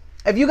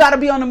 If you got to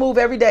be on the move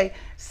every day,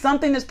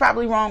 something is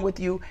probably wrong with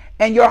you,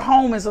 and your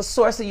home is a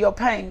source of your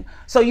pain.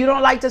 So you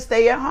don't like to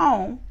stay at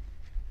home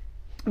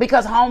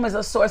because home is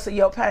a source of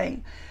your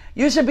pain.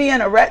 You should be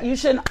you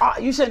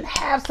shouldn't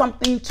have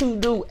something to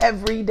do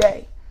every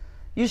day.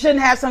 You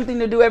shouldn't have something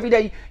to do every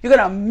day. You're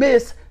going to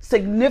miss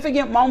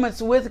significant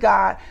moments with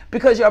God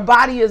because your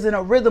body is in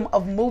a rhythm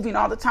of moving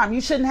all the time. You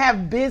shouldn't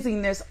have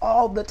busyness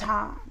all the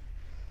time,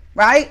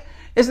 right?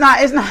 It's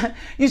not,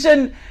 you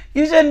shouldn't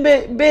be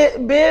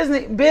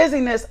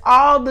busyness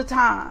all the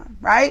time,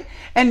 right?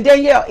 And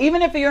Danielle,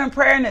 even if you're in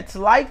prayer and it's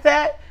like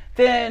that,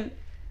 then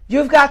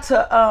you've got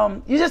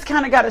to, you just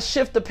kind of got to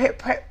shift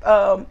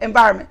the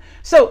environment.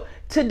 So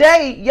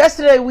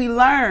yesterday we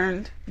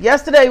learned,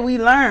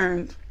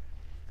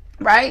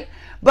 right?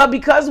 But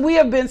because we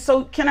have been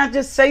can I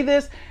just say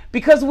this?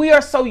 Because we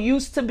are so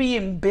used to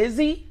being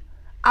busy,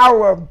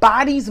 our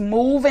bodies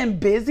move in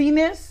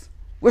busyness.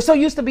 We're so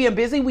used to being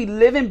busy. We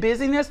live in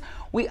busyness.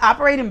 We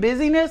operate in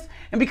busyness.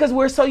 And because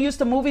we're so used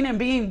to moving and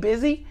being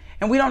busy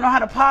and we don't know how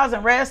to pause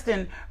and rest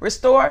and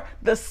restore,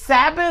 the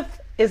Sabbath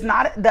is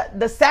not,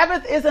 the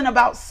Sabbath isn't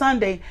about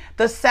Sunday.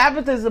 The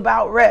Sabbath is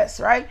about rest,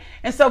 right?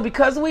 And so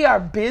because we are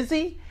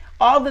busy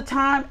all the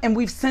time and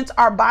we've sent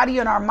our body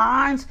and our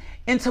minds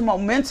into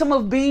momentum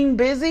of being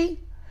busy,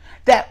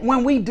 that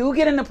when we do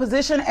get in a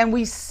position and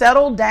we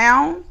settle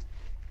down,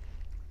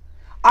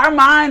 our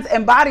minds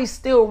and bodies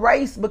still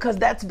race because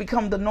that's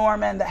become the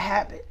norm and the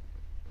habit.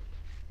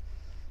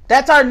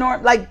 That's our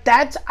norm. Like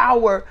that's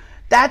our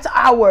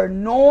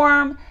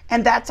norm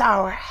and that's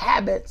our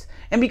habits.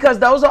 And because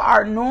those are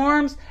our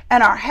norms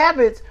and our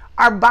habits,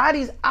 our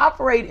bodies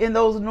operate in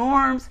those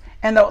norms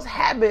and those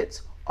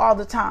habits all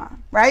the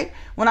time, right?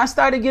 When I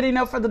started getting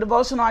up for the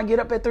devotional, I get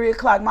up at 3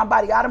 o'clock. My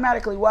body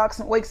automatically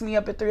wakes me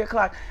up at 3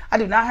 o'clock. I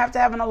do not have to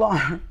have an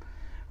alarm,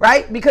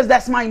 right? Because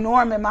that's my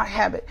norm and my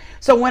habit.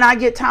 So when I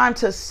get time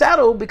to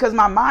settle, because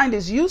my mind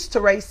is used to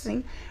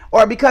racing,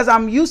 or because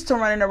I'm used to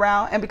running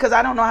around, and because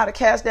I don't know how to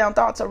cast down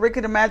thoughts or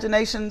wicked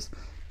imaginations,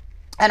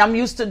 and I'm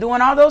used to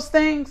doing all those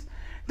things,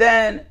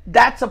 then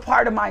that's a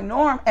part of my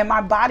norm, and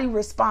my body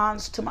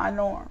responds to my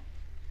norm.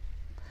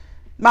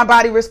 My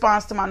body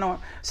responds to my norm.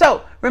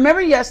 So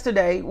remember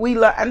yesterday we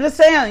learned, I'm just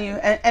saying you,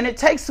 and it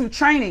takes some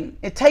training.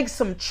 It takes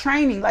some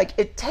training. Like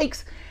it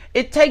takes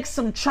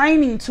some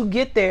training to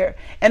get there.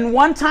 And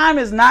one time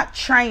is not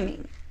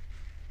training.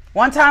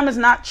 One time is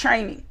not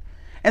training.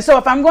 And so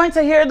if I'm going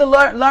to hear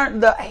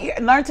learn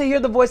to hear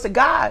the voice of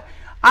God,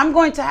 I'm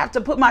going to have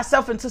to put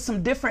myself into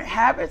some different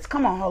habits.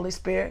 Come on, Holy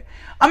Spirit.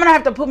 I'm going to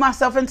have to put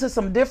myself into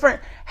some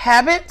different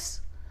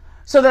habits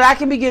so that I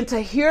can begin to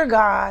hear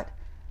God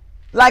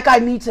like I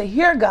need to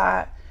hear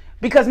God,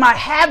 because my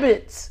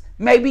habits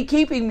may be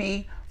keeping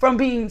me from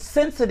being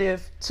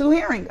sensitive to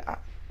hearing God.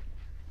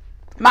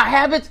 My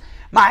habits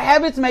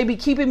may be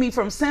keeping me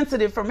from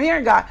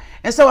hearing God.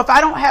 And so if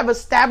I don't have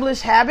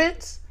established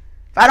habits,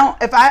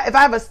 if I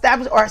have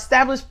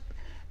established,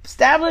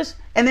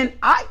 and then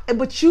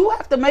but you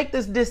have to make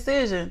this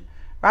decision,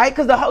 right?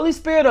 Because the Holy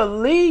Spirit will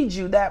lead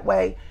you that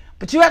way.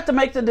 But you have to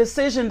make the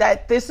decision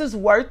that this is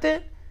worth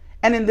it.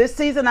 And in this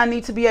season, I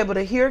need to be able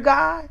to hear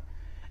God.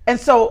 And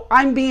so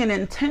I'm being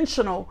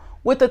intentional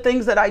with the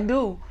things that I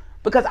do,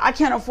 because I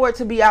can't afford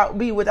to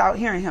be without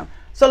hearing him.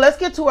 So let's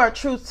get to our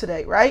truth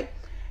today, right?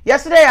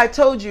 Yesterday, I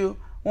told you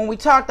when we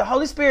talked, the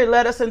Holy Spirit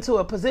led us into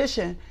a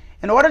position.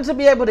 In order to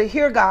be able to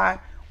hear God,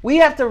 we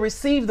have to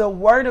receive the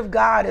word of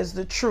God as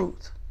the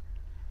truth,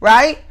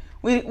 right?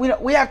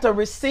 We have to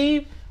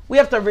receive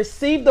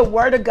the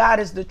word of God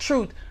as the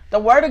truth. The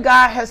word of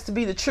God has to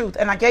be the truth.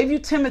 And I gave you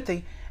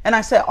Timothy, and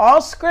I said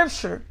all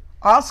scripture,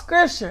 I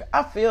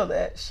feel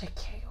that.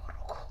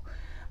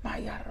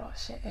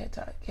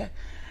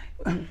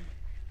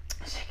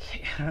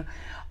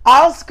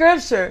 All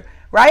scripture,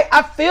 right?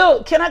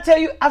 Can I tell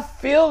you, I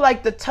feel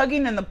like the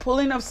tugging and the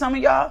pulling of some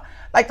of y'all,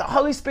 like the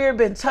Holy Spirit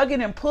been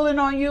tugging and pulling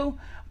on you,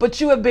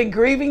 but you have been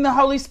grieving the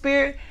Holy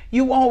Spirit.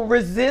 You won't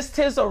resist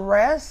his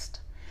arrest.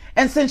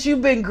 And since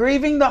you've been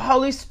grieving the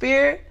Holy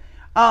Spirit,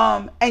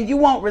 and you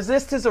won't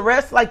resist his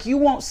arrest, like you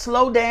won't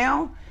slow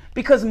down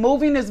because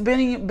moving has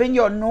been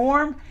your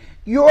norm,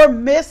 you're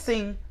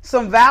missing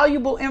some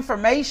valuable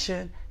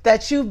information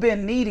that you've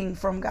been needing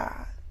from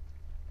God.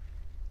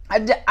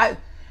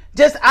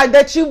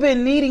 That you've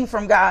been needing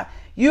from God.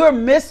 You're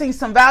missing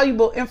some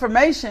valuable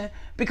information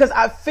because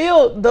I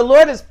feel the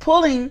Lord is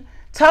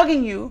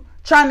tugging you,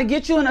 trying to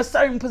get you in a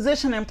certain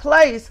position and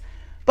place.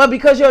 But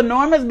because your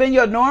norm has been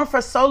your norm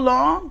for so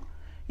long,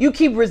 you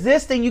keep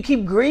resisting, you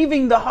keep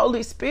grieving the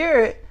Holy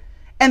Spirit.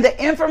 And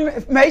the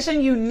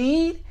information you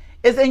need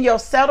is in your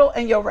settle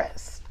and your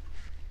rest.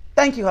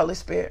 Thank you, Holy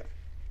Spirit.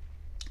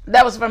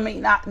 That was from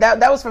me,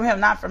 that was from him,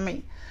 not from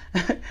me.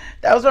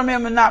 That was from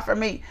him and not from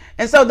me.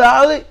 And so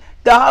the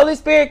Holy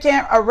Spirit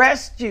can't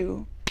arrest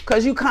you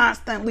because you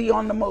constantly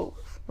on the move,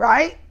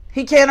 right?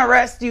 He can't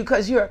arrest you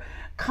because you're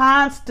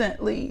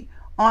constantly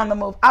on the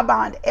move. I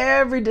bind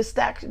every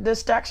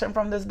distraction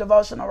from this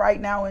devotional right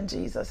now in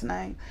Jesus'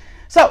 name.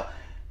 So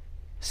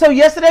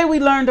yesterday we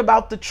learned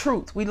about the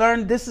truth. We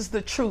learned this is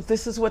the truth.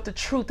 This is what the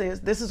truth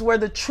is. This is where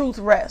the truth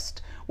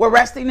rests. We're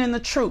resting in the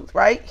truth,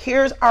 right?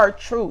 Here's our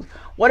truth.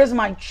 What is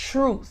my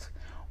truth?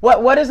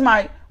 What is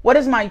my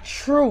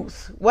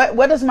truth?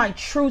 What does my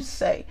truth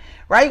say?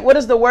 Right? What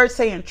does the word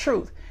say in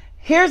truth?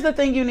 Here's the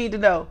thing you need to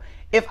know.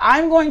 If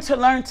I'm going to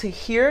learn to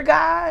hear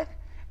God,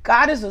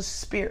 God is a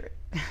spirit.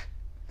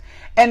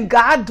 And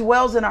God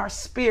dwells in our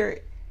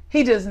spirit.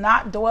 He does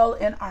not dwell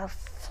in our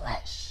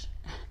flesh.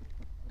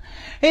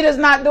 He does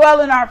not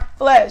dwell in our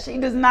flesh. He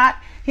does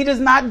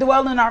not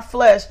dwell in our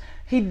flesh.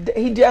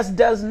 He just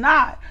does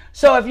not.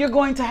 So if you're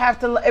going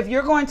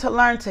to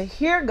learn to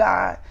hear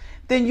God,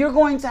 then you're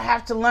going to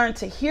have to learn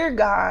to hear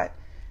God.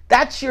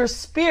 That's your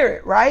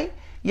spirit, right?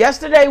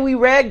 Yesterday we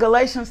read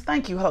Galatians.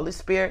 Thank you, Holy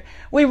Spirit.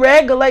 We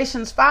read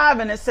Galatians 5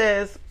 and it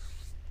says,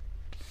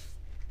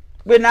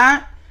 we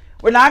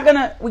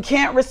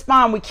can't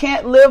respond. We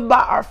can't live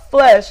by our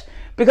flesh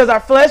because our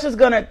flesh is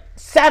going to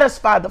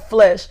satisfy the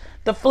flesh.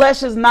 The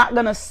flesh is not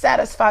going to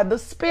satisfy the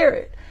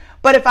spirit.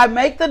 But if I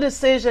make the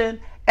decision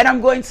and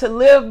I'm going to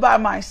live by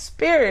my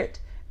spirit,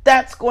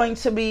 that's going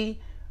to be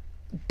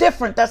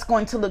different. That's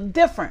going to look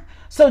different.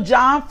 So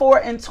John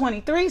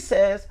 4:23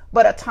 says,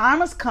 but a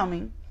time is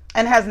coming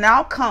and has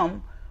now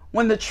come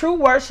when the true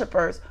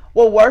worshipers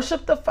will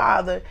worship the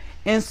Father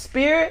in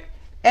spirit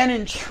and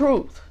in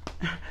truth.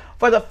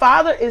 For the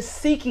Father is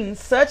seeking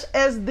such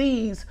as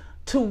these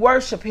to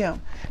worship him.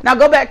 Now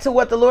go back to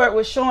what the Lord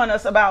was showing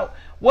us about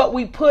what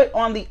we put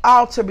on the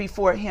altar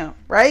before him,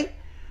 right?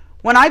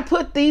 When I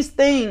put these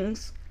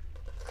things,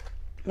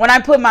 when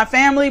I put my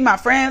family, my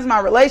friends,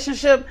 my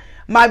relationship,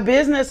 my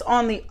business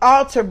on the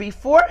altar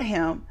before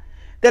him,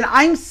 then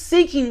I'm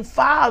seeking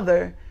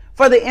Father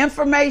for the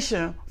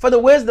information, for the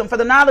wisdom, for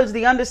the knowledge,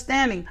 the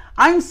understanding.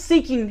 I'm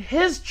seeking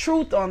his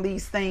truth on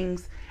these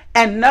things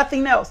and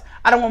nothing else.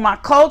 I don't want my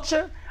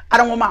culture. I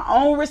don't want my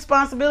own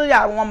responsibility.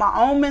 I don't want my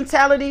own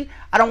mentality.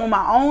 I don't want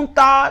my own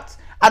thoughts.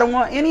 I don't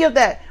want any of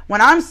that. When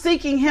I'm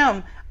seeking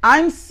him,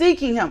 I'm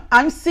seeking him.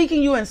 I'm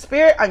seeking you in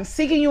spirit. I'm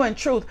seeking you in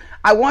truth.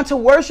 I want to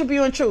worship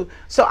you in truth.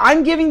 So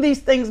I'm giving these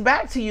things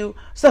back to you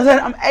so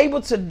that I'm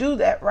able to do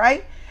that,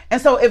 right?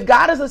 And so if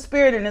God is a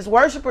spirit and his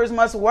worshipers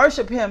must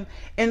worship him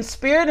in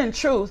spirit and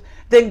truth,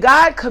 then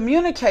God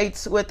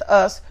communicates with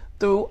us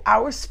through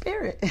our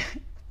spirit.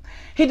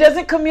 He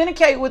doesn't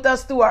communicate with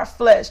us through our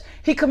flesh.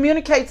 He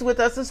communicates with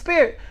us in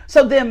spirit.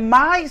 So then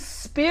my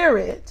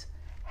spirit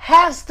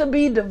has to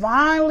be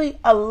divinely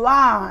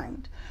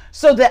aligned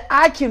so that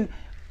I can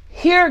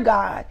hear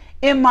God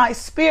in my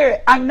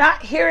spirit. I'm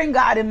not hearing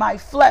God in my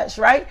flesh,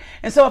 right?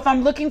 And so if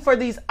I'm looking for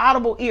these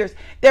audible ears,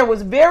 there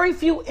was very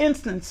few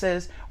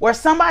instances where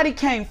somebody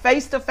came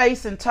face to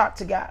face and talked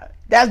to God.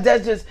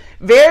 That's just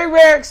very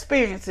rare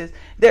experiences.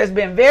 There's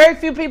been very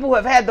few people who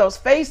have had those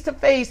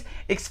face-to-face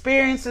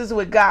experiences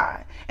with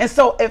God. And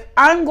so if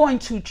I'm going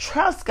to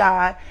trust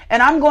God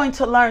and I'm going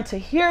to learn to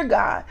hear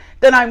God,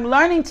 then I'm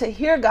learning to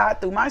hear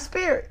God through my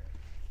spirit.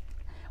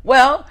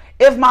 Well,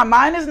 if my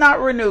mind is not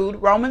renewed,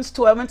 Romans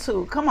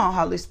 12:2, come on,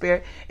 Holy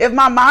Spirit. If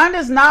my mind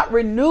is not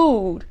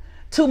renewed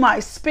to my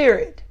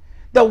spirit,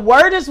 the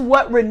word is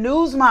what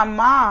renews my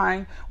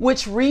mind,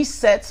 which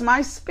resets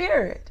my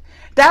spirit.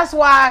 That's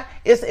why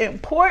it's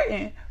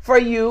important for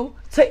you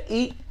to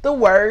eat the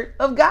word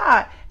of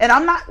God. And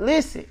I'm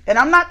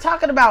not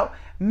talking about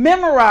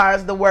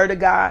memorize the word of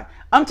God.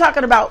 I'm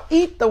talking about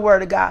eat the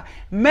word of God.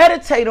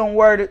 Meditate on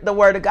the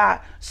word of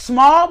God.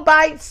 Small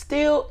bites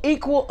still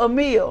equal a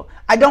meal.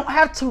 I don't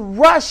have to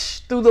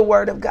rush through the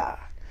word of God.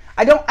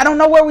 I don't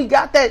know where we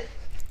got that.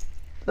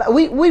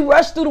 We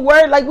rush through the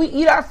word like we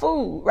eat our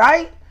food,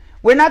 right?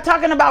 We're not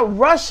talking about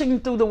rushing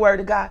through the word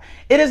of God.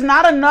 It is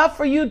not enough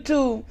for you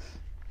to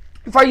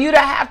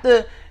have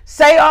to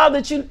say all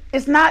that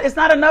it's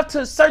not enough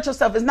to search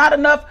yourself. It's not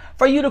enough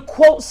for you to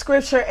quote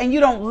scripture and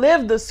you don't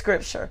live the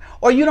scripture,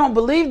 or you don't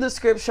believe the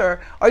scripture,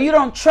 or you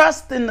don't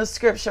trust in the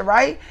scripture,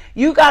 right?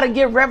 You got to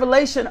get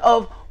revelation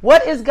of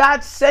what is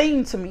God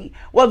saying to me.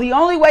 Well, the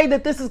only way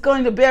that this is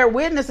going to bear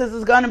witness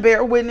is going to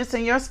bear witness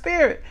in your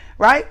spirit,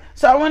 right?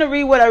 So I want to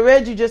read what I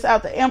read you just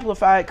out the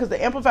Amplified, because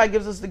the Amplified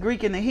gives us the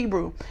Greek and the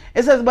Hebrew.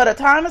 It says, but a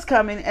time is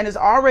coming and is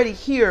already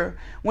here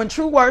when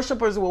true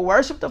worshipers will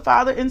worship the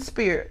Father in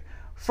spirit,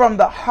 from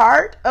the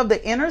heart of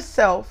the inner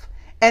self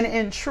and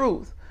in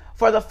truth.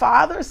 For the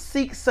Father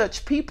seeks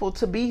such people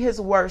to be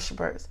his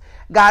worshipers.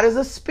 God is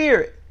a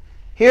spirit.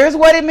 Here's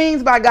what it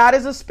means by God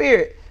is a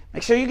spirit.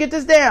 Make sure you get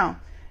this down.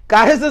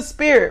 God is a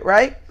spirit,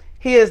 right?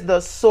 He is the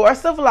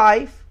source of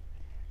life,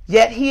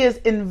 yet he is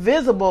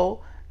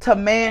invisible to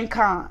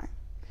mankind.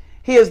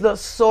 He is the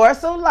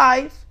source of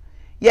life,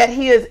 yet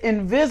he is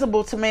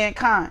invisible to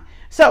mankind.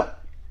 So,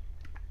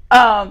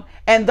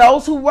 and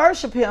those who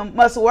worship him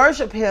must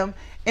worship him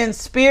in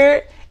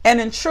spirit and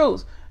in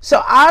truth.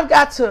 So I've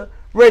got to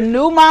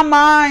renew my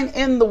mind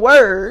in the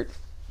word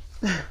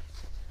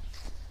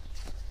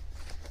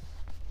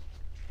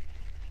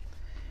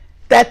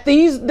that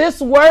this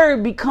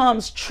word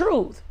becomes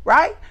truth,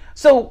 right?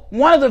 So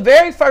one of the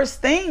very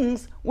first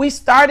things we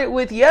started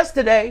with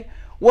yesterday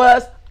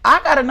was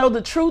I got to know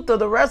the truth of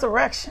the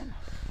resurrection.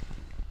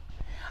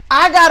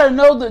 I got to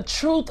know the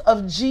truth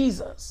of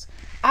Jesus.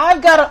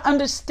 I've got to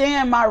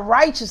understand my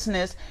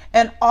righteousness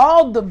and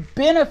all the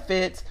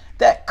benefits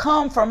that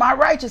come from my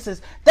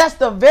righteousness. That's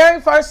the very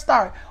first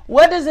start.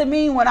 What does it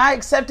mean when I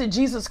accepted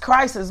Jesus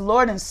Christ as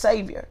Lord and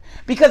Savior?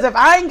 Because if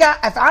I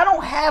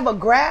don't have a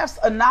grasp,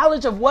 a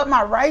knowledge of what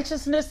my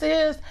righteousness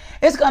is,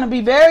 it's going to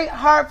be very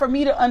hard for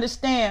me to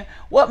understand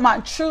what my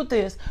truth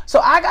is. So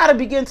I got to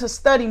begin to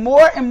study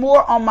more and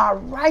more on my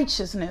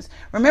righteousness.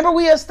 Remember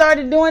we have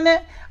started doing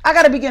that? I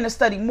got to begin to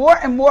study more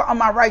and more on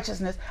my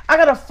righteousness. I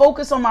got to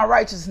focus on my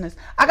righteousness.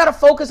 I got to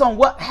focus on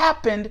what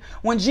happened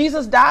when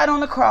Jesus died on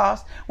the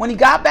cross, when he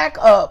got back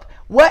up.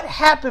 What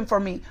happened for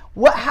me?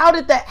 How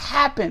did that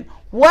happen?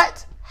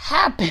 What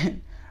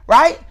happened?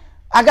 Right?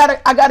 I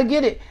gotta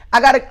get it. I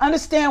gotta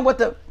understand what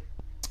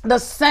the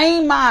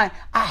same mind.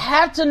 I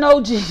have to know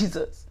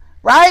Jesus,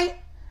 right?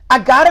 I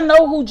gotta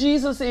know who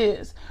Jesus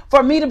is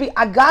for me to be.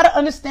 I gotta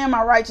understand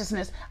my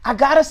righteousness. I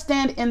gotta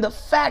stand in the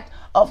fact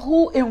of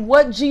who and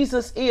what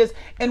Jesus is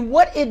and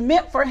what it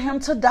meant for him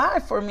to die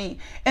for me.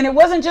 And it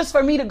wasn't just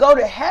for me to go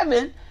to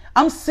heaven.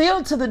 I'm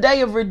sealed to the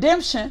day of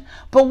redemption.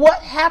 But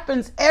what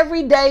happens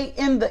every day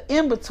in the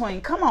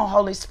in-between? Come on,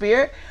 Holy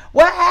Spirit.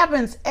 What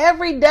happens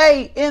every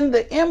day in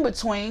the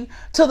in-between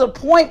to the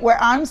point where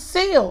I'm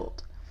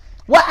sealed?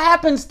 What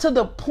happens to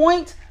the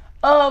point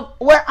of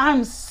where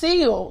I'm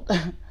sealed?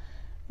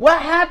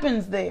 What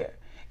happens there?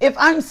 If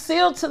I'm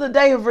sealed to the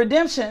day of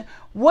redemption,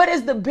 what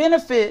is the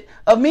benefit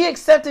of me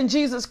accepting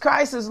Jesus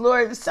Christ as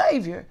Lord and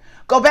Savior?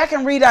 Go back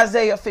and read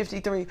Isaiah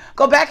 53.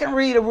 Go back and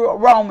read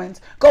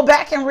Romans. Go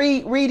back and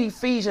read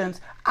Ephesians.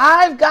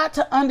 I've got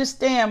to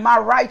understand my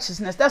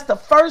righteousness. That's the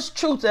first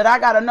truth that I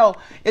got to know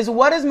is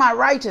what is my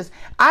righteous.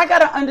 I got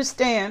to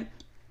understand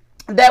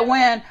that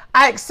when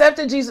I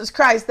accepted Jesus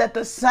Christ, that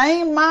the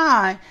same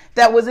mind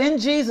that was in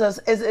Jesus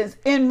is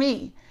in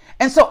me.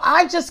 And so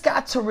I just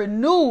got to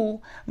renew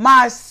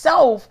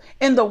myself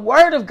in the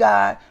word of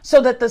God so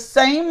that the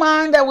same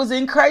mind that was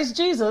in Christ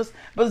Jesus,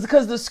 but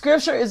because the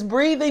scripture is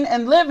breathing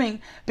and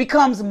living,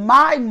 becomes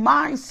my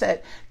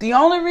mindset. The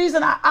only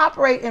reason I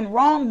operate in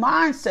wrong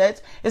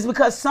mindsets is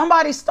because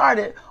somebody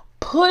started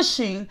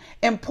pushing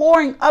and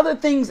pouring other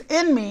things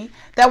in me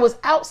that was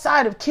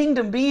outside of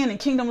kingdom being and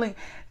kingdom living.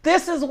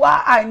 This is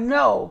why I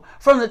know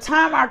from the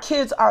time our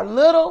kids are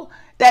little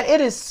that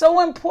it is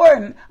so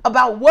important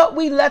about what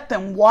we let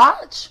them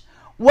watch,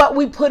 what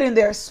we put in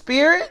their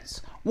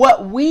spirits,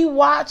 what we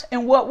watch,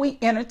 and what we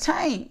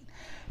entertain.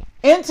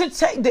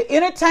 The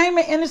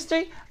entertainment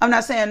industry, I'm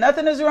not saying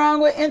nothing is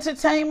wrong with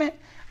entertainment.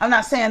 I'm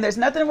not saying there's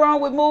nothing wrong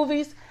with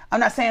movies.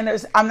 I'm not saying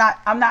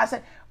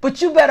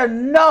but you better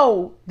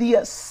know the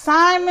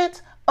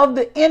assignment of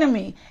the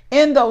enemy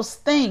in those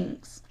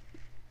things.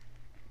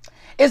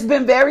 It's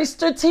been very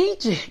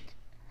strategic.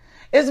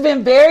 It's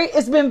been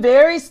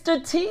very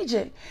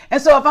strategic.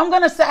 And so if I'm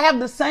going to have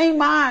the same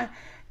mind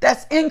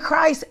that's in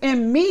Christ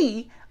in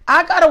me,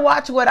 I got to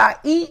watch what I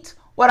eat,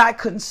 what I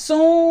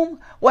consume,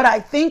 what I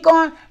think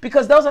on,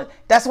 because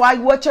that's why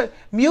what your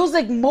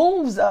music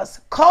moves us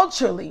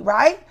culturally,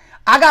 right?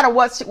 I got to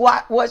watch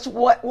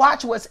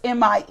what's in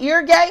my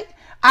ear gate.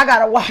 I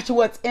got to watch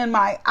what's in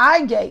my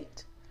eye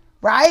gate,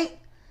 right?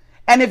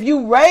 And if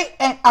you rate,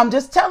 and I'm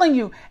just telling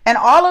you, and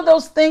all of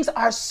those things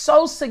are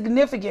so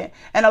significant.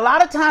 And a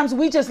lot of times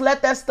we just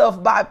let that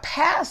stuff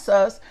bypass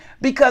us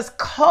because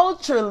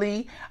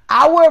culturally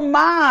our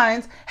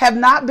minds have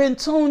not been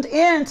tuned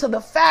in to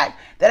the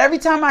fact that every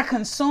time I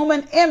consume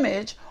an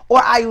image or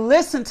I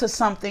listen to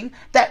something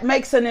that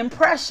makes an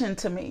impression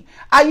to me.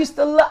 I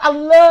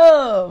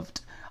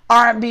loved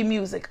R&B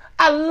music.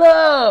 I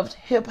loved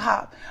hip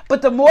hop.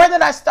 But the more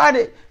that I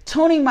started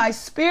tuning my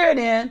spirit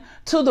in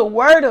to the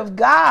word of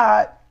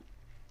God,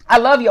 I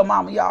love your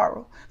mama,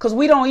 Yara, because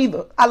we don't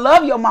either. I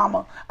love your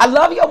mama. I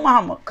love your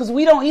mama, because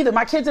we don't either.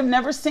 My kids have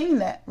never seen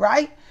that,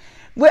 right?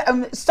 We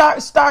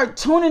start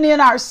tuning in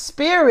our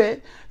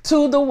spirit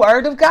to the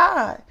word of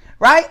God,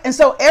 right? And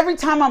so every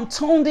time I'm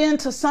tuned in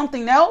to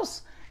something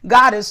else,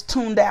 God is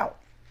tuned out.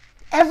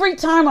 Every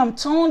time I'm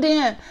tuned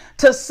in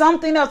to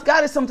something else,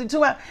 God is something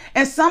too out.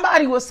 And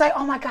somebody will say,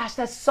 oh my gosh,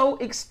 that's so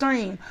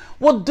extreme.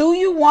 Well, do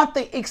you want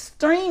the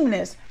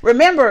extremeness?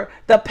 Remember,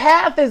 the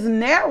path is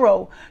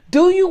narrow.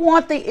 Do you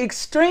want the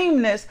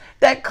extremeness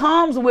that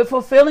comes with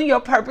fulfilling your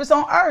purpose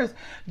on earth?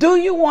 Do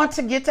you want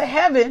to get to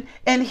heaven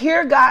and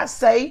hear God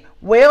say,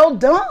 well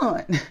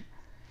done?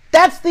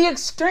 That's the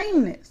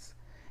extremeness.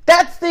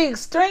 That's the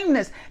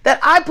extremeness that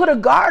I put a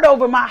guard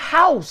over my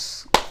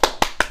house.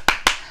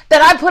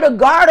 That I put a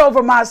guard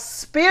over my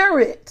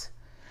spirit,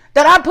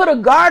 that I put a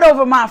guard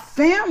over my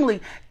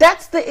family.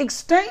 That's the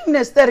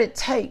extremeness that it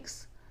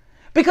takes.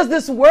 Because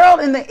this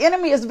world and the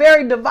enemy is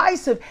very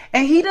divisive,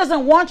 and he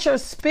doesn't want your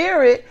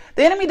spirit,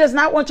 the enemy does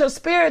not want your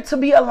spirit to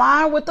be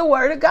aligned with the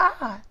word of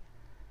God.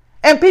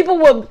 And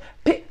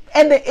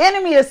the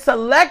enemy is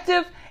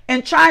selective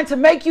in trying to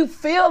make you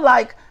feel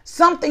like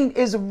something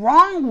is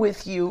wrong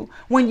with you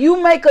when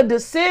you make a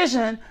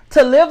decision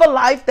to live a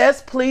life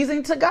that's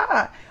pleasing to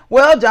God.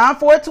 Well, John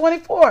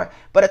 4:24,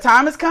 but a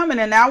time is coming,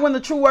 and now when the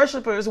true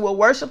worshipers will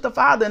worship the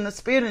Father in the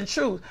spirit and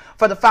truth,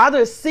 for the Father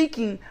is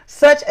seeking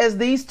such as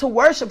these to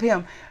worship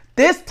him.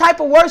 This type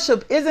of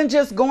worship isn't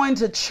just going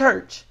to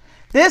church.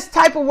 This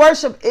type of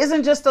worship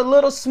isn't just a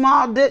little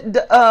small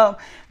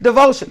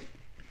devotion.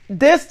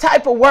 This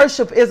type of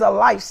worship is a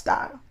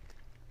lifestyle.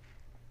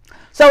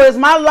 So is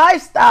my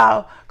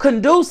lifestyle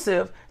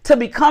conducive to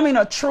becoming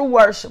a true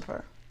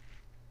worshiper?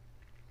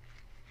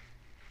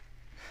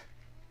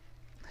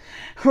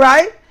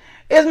 Right?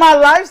 Is my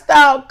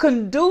lifestyle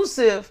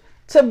conducive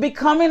to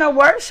becoming a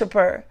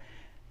worshiper?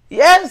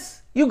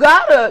 Yes, you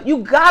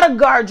gotta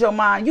guard your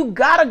mind. You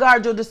gotta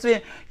guard your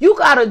decision. You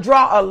gotta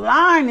draw a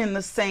line in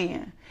the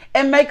sand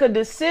and make a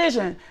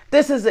decision.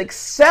 This is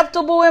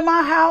acceptable in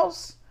my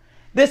house.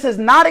 This is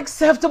not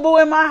acceptable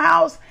in my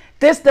house.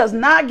 This does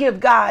not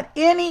give God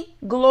any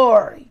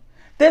glory.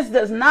 This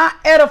does not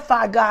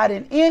edify God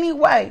in any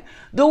way.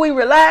 Do we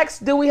relax?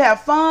 Do we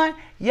have fun?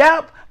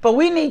 Yep. But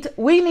we need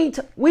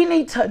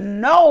to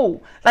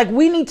know, like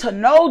we need to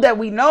know that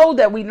we know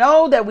that we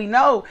know that we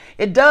know.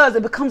 It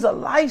becomes a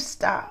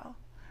lifestyle,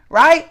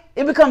 right?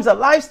 It becomes a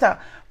lifestyle.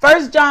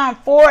 1 John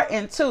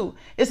 4:2.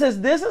 It says,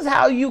 this is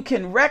how you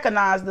can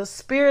recognize the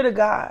Spirit of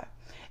God.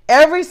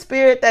 Every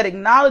spirit that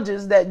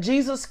acknowledges that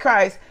Jesus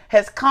Christ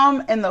has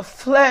come in the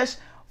flesh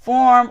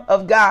form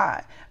of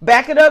God.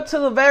 Back it up to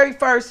the very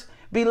first.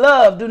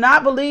 Beloved, do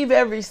not believe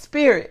every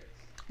spirit,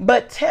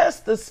 but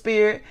test the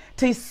spirit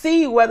to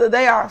see whether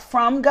they are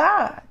from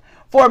God.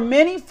 For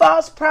many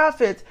false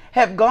prophets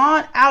have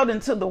gone out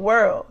into the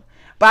world.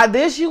 By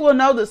this you will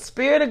know the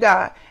Spirit of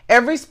God.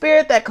 Every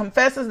spirit that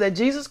confesses that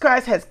Jesus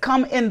Christ has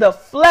come in the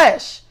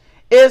flesh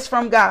is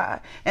from God.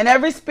 And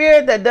every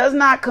spirit that does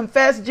not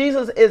confess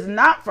Jesus is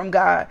not from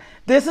God.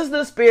 This is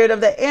the spirit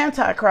of the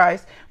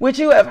Antichrist, which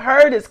you have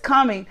heard is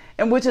coming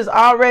and which is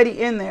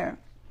already in there.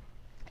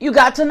 You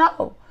got to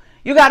know.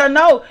 You got to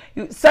know.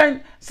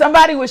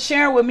 Somebody was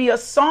sharing with me a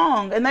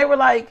song and they were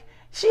like,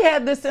 she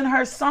had this in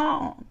her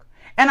song.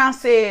 And I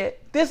said,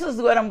 this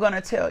is what I'm going to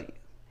tell you.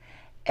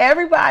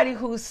 Everybody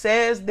who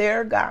says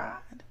they're God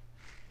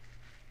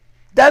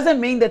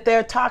doesn't mean that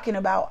they're talking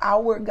about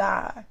our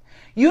God.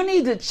 You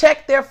need to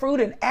check their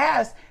fruit and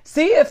ask,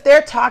 see if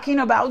they're talking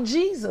about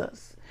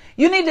Jesus.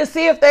 You need to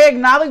see if they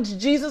acknowledge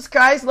Jesus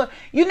Christ.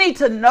 You need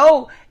to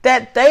know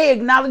that they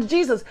acknowledge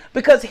Jesus,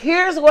 because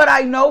here's what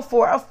I know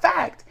for a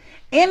fact.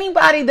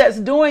 Anybody that's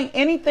doing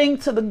anything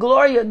to the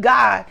glory of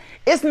God,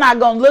 it's not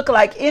going to look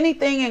like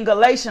anything in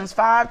Galatians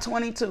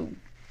 5:22.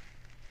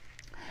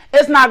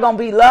 It's not going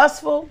to be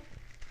lustful.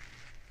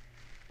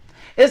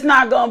 It's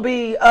not going to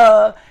be,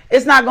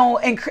 it's not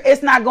going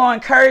to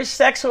encourage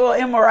sexual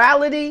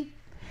immorality.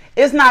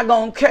 It's not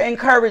going to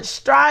encourage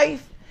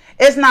strife.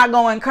 It's not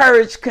going to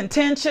encourage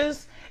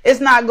contentious. It's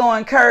not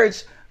going to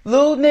encourage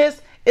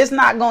lewdness. It's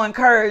not going to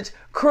encourage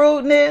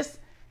crudeness,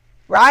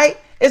 right?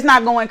 It's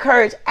not going to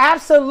encourage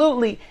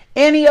absolutely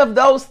any of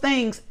those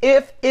things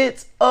if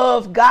it's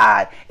of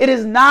God. It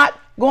is not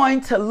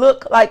going to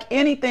look like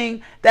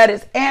anything that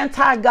is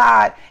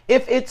anti-God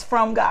if it's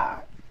from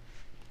God.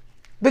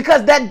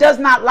 Because that does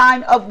not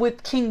line up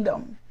with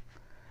kingdom.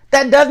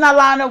 That does not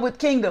line up with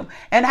kingdom.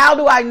 And how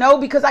do I know?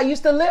 Because I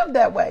used to live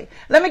that way.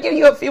 Let me give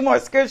you a few more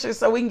scriptures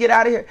so we can get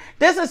out of here.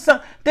 There's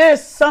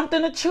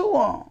something to chew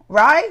on,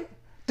 right?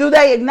 Do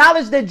they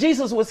acknowledge that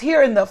Jesus was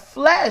here in the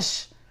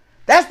flesh?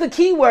 That's the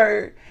key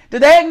word. Do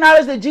they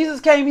acknowledge that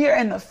Jesus came here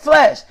in the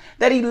flesh?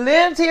 That he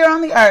lived here on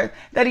the earth?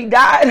 That he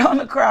died on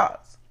the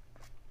cross?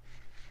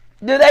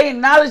 Do they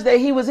acknowledge that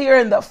he was here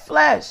in the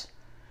flesh?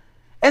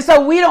 And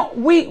so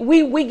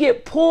we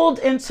get pulled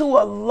into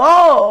a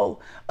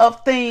lull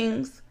of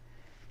things,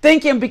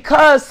 thinking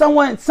because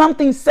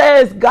something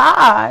says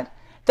God,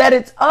 that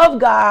it's of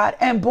God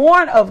and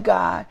born of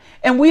God,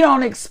 and we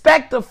don't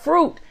expect the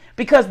fruit,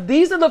 because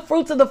these are the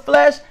fruits of the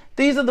flesh,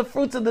 these are the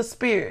fruits of the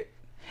Spirit.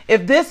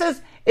 If this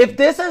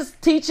is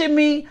teaching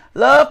me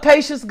love,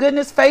 patience,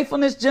 goodness,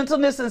 faithfulness,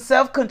 gentleness, and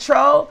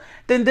self-control,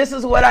 then this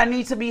is what I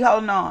need to be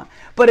holding on.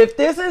 But if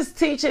this is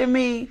teaching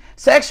me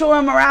sexual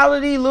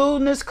immorality,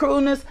 lewdness,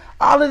 cruelness,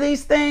 all of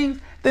these things,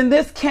 then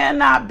this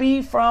cannot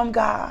be from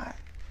God.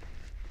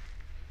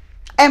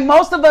 And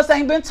most of us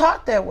ain't been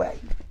taught that way.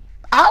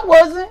 I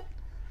wasn't.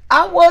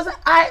 I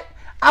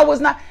was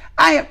not.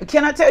 I am.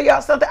 Can I tell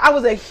y'all something? I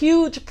was a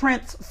huge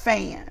Prince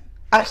fan.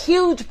 A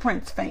huge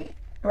Prince fan,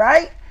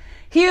 right?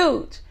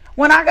 Huge.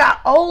 When I got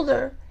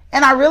older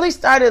and I really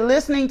started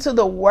listening to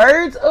the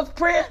words of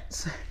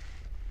Prince,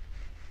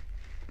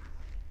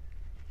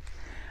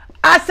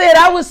 I said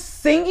I was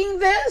singing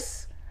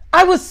this.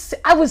 I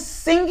was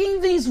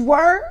singing these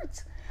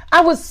words.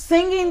 I was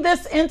singing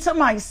this into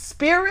my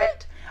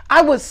spirit.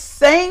 I was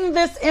saying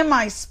this in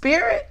my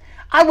spirit.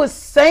 I was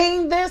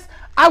saying this.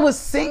 I was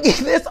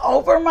singing this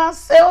over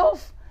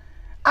myself.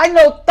 I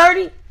know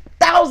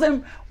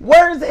 30,000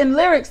 words and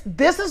lyrics.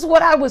 This is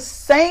what I was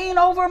saying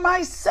over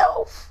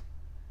myself.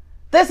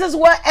 This is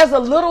what, as a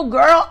little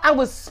girl, I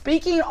was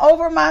speaking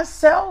over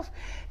myself.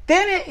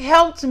 Then it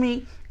helped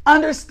me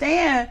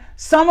understand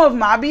some of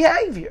my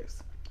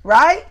behaviors,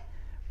 right?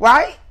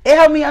 Right? It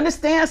helped me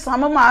understand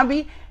some of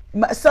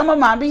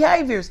my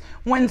behaviors.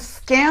 When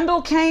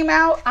Scandal came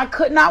out, I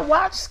could not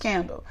watch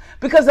Scandal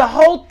because the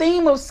whole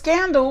theme of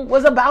Scandal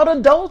was about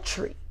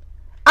adultery.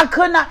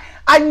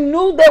 I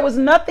knew there was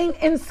nothing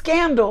in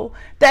Scandal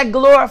that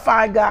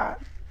glorified God.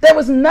 There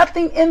was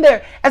nothing in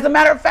there. As a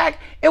matter of fact,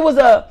 it was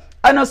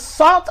an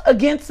assault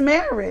against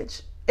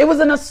marriage. It was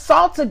an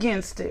assault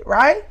against it,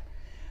 right?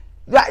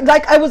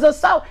 Like it was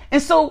assault.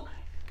 And so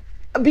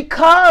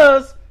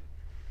because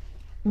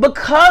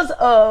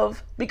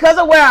of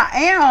where I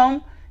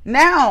am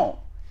now,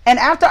 and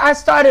after I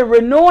started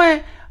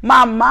renewing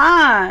my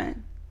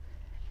mind,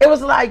 it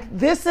was like,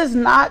 this is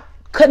not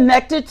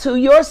connected to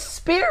your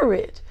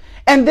spirit.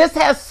 And this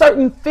has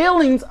certain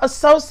feelings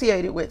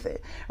associated with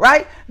it,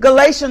 right?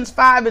 Galatians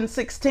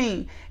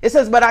 5:16. It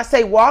says, but I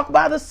say, walk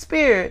by the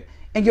Spirit,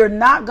 and you're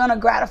not going to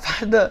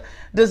gratify the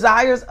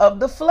desires of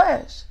the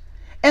flesh.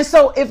 And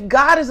so if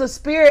God is a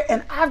spirit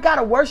and I've got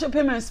to worship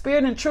him in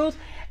spirit and truth,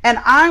 and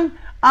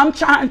I'm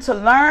trying to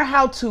learn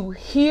how to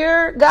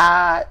hear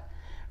God,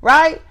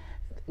 right?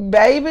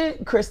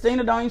 Baby,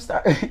 Christina, don't even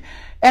start.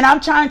 And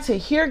I'm trying to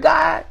hear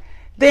God,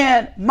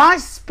 then my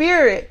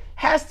spirit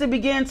has to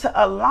begin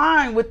to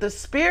align with the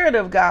Spirit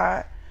of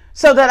God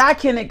so that I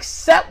can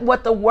accept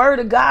what the Word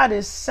of God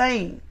is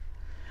saying.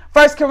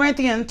 1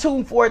 Corinthians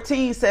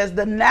 2:14 says,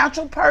 the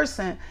natural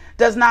person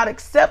does not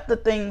accept the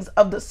things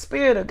of the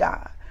Spirit of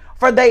God,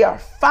 for they are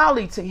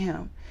folly to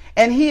him,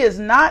 and he is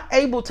not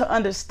able to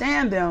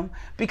understand them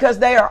because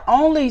they are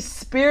only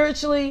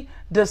spiritually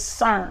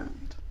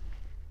discerned.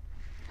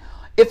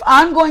 If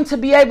I'm going to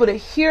be able to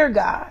hear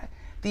God,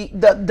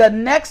 the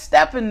next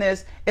step in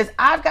this is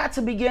I've got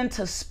to begin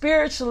to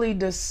spiritually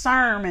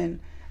discern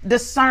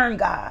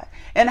God.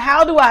 And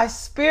how do I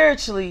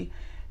spiritually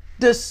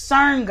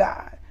discern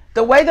God?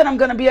 The way that I'm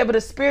going to be able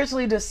to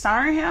spiritually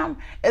discern him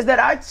is that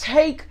I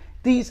take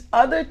these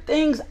other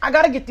things. I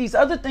got to get these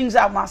other things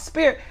out of my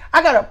spirit.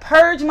 I got to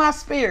purge my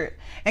spirit.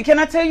 And can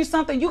I tell you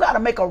something? You got to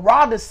make a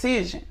raw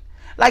decision.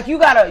 Like you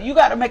got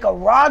to make a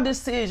raw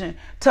decision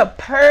to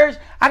purge.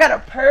 I got to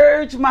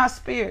purge my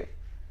spirit.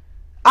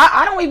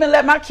 I don't even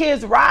let my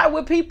kids ride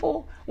with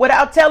people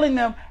without telling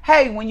them,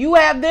 hey, when you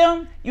have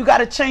them, you got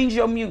to change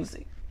your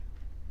music.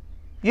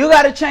 You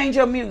got to change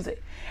your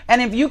music.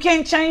 And if you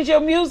can't change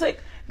your music,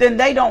 then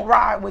they don't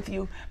ride with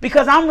you,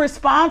 because I'm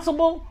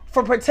responsible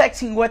for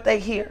protecting what they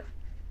hear.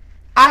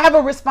 I have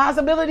a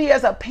responsibility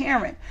as a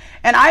parent.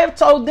 And I have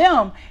told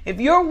them,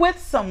 if you're with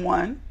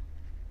someone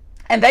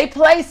and they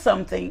play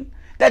something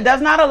that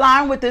does not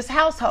align with this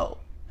household,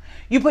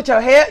 you put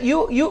your head,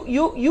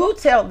 you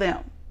tell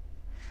them,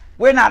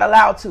 we're not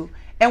allowed to.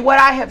 And what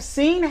I have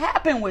seen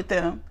happen with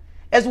them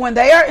is when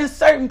they are in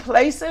certain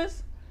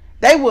places,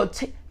 they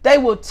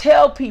will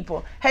tell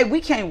people, hey, we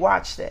can't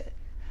watch that.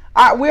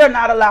 We are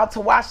not allowed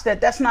to watch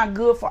that. That's not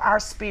good for our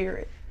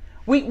spirit.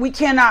 We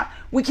cannot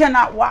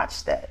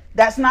watch that.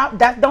 That's not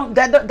going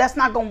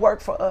to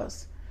work for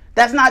us.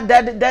 That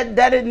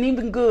isn't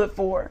even good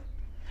for it.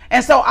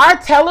 And so our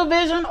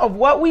television of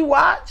what we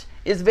watch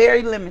is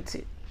very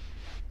limited.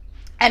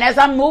 And as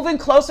I'm moving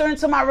closer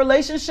into my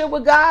relationship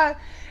with God,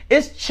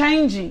 it's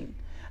changing.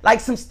 Like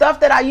some stuff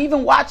that I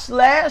even watched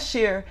last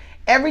year,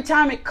 every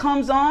time it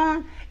comes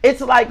on, it's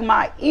like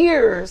my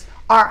ears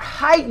are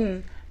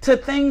heightened to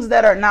things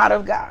that are not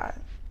of God.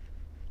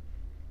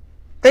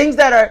 Things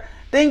that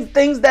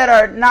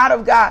are not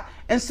of God.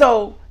 And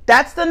so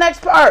that's the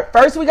next part.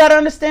 First, we got to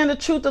understand the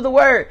truth of the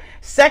word.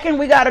 Second,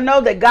 we got to know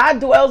that God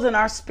dwells in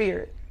our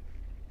spirit.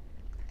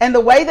 And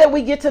the way that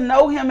we get to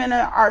know him in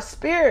our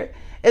spirit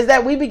is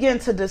that we begin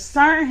to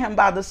discern him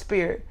by the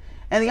Spirit.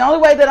 And the only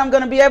way that I'm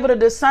going to be able to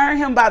discern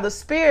him by the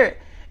Spirit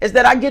is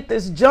that I get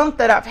this junk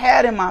that I've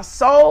had in my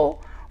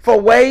soul for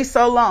way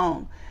so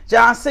long.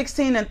 John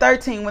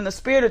 16:13, when the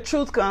Spirit of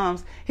truth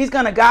comes, he's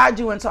going to guide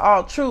you into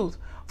all truth,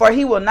 for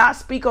he will not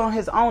speak on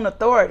his own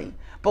authority,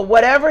 but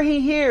whatever he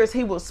hears,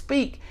 he will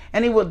speak,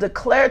 and he will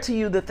declare to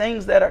you the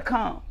things that are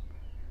come.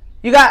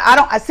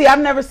 I've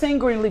never seen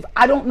Greenleaf.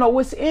 I don't know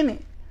what's in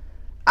it.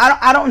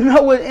 I don't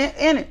know what's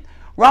in it.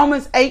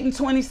 Romans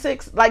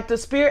 8:26, like the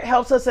Spirit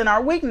helps us in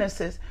our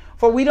weaknesses,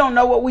 for we don't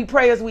know what we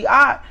pray as we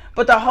ought,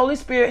 but the Holy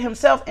Spirit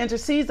himself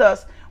intercedes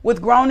us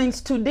with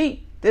groanings too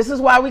deep. This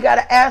is why we got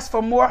to ask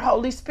for more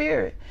Holy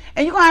Spirit.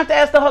 And you're going to have to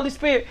ask the Holy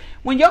Spirit.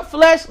 When your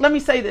flesh, let me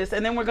say this,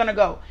 and then we're going to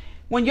go.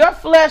 When your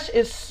flesh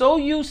is so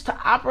used to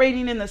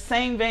operating in the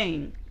same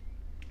vein,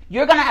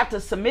 you're going to have to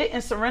submit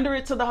and surrender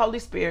it to the Holy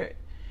Spirit.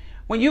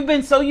 When you've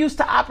been so used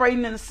to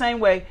operating in the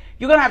same way,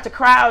 you're going to have to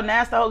cry out and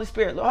ask the Holy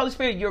Spirit, Holy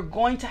Spirit, you're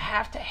going to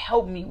have to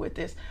help me with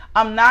this.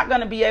 I'm not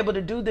going to be able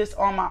to do this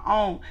on my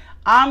own.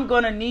 I'm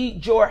going to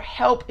need your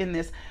help in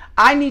this.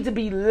 I need to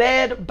be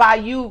led by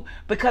you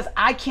because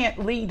I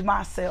can't lead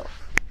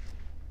myself.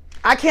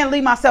 I can't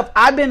lead myself.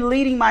 I've been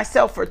leading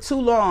myself for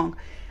too long.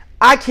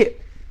 I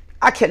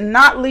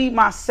cannot lead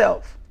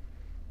myself.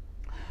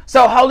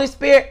 So Holy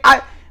Spirit,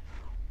 I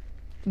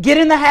get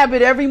in the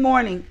habit every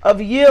morning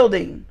of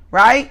yielding,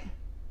 right?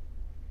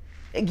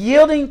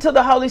 Yielding to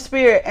the Holy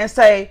Spirit and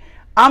say,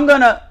 I'm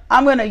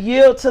gonna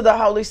yield to the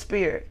Holy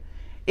Spirit.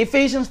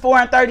 Ephesians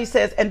 4:30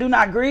 says, and do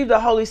not grieve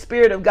the Holy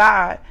Spirit of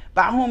God,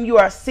 by whom you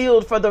are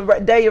sealed for the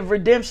day of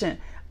redemption.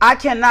 I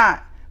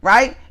cannot,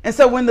 right? And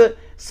so when the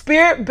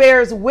Spirit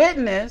bears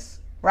witness,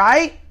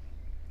 right?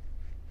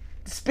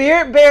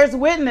 Spirit bears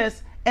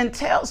witness and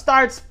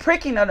starts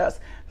pricking at us.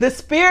 The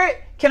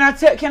Spirit, can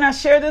I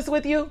share this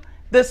with you?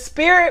 The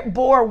Spirit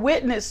bore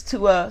witness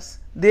to us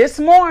this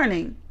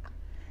morning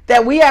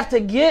that we have to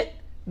get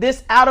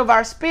this out of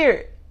our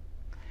spirit.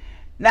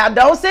 Now,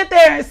 don't sit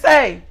there and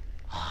say,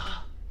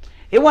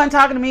 it wasn't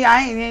talking to me.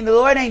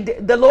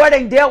 The Lord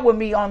ain't dealt with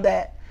me on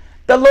that.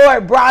 The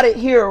Lord brought it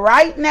here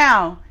right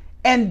now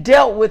and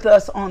dealt with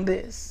us on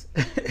this.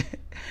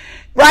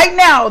 Right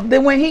now,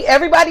 when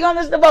everybody on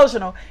this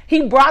devotional,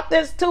 he brought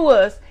this to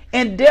us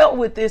and dealt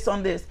with this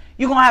on this.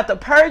 You're going to have to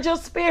purge your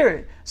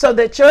spirit so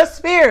that your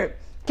spirit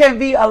can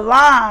be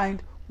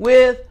aligned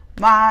with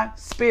my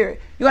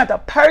spirit. You have to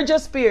purge your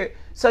spirit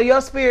so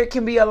your spirit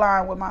can be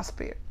aligned with my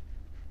spirit.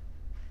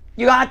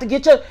 You're going to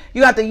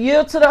have to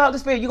yield to the Holy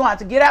Spirit. You're going to have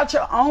to get out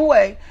your own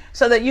way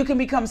so that you can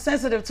become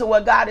sensitive to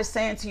what God is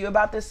saying to you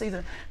about this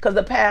season, because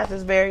the path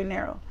is very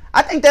narrow.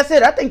 I think that's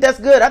it. I think that's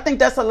good. I think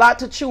that's a lot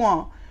to chew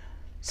on.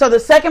 So the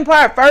second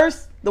part,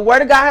 first, the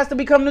word of God has to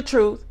become the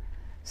truth.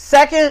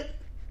 Second,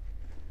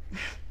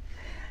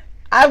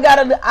 I've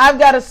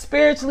got to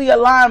spiritually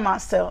align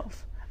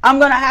myself. I'm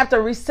going to have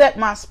to reset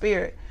my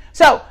spirit.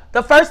 So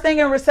the first thing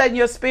in resetting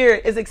your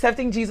spirit is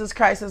accepting Jesus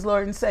Christ as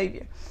Lord and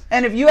Savior.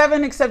 And if you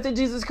haven't accepted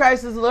Jesus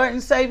Christ as Lord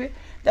and Savior,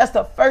 that's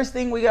the first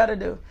thing we got to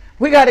do.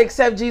 We got to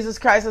accept Jesus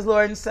Christ as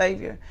Lord and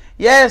Savior.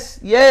 Yes,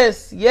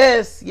 yes,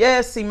 yes,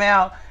 yes,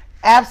 Email.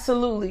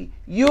 Absolutely.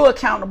 You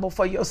accountable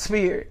for your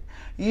spirit.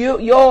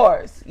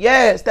 Yours.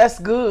 Yes, that's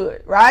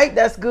good, right?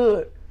 That's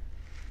good.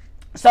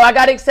 So I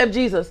got to accept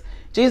Jesus.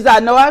 Jesus, I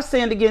know I've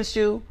sinned against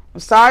you. I'm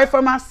sorry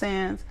for my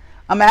sins.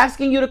 I'm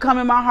asking you to come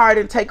in my heart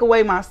and take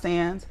away my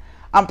sins.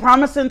 I'm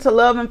promising to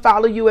love and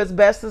follow you as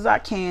best as I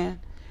can.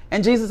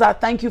 And Jesus, I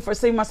thank you for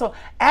saving my soul.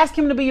 Ask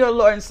him to be your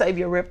Lord and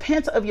Savior.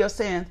 Repent of your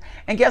sins.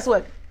 And guess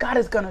what? God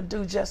is going to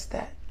do just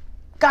that.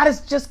 God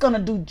is just going to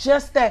do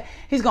just that.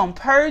 He's going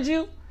to purge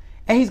you,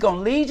 and he's going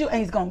to lead you, and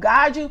he's going to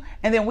guide you.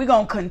 And then we're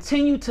going to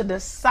continue to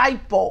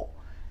disciple.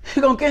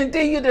 We're going to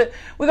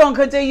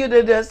continue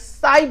to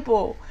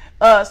disciple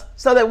us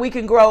so that we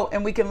can grow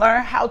and we can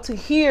learn how to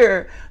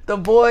hear the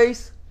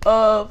voice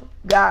of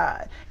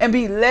God and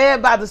be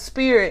led by the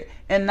Spirit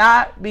and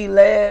not be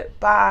led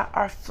by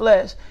our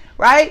flesh.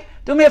 Right?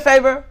 Do me a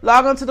favor.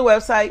 Log on to the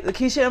website,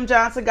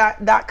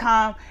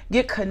 LakeishaMJohnson.com.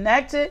 Get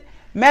connected.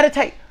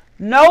 Meditate.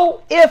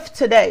 No if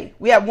today.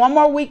 We have one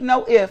more week,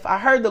 no if. I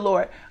heard the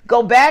Lord.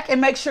 Go back and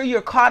make sure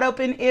you're caught up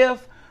in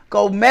if.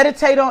 Go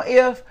meditate on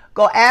if.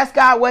 Go ask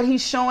God what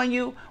he's showing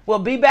you. We'll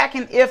be back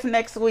in if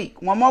next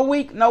week. One more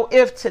week, no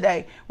if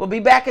today. We'll be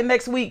back in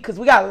next week because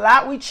we got a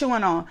lot we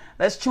chewing on.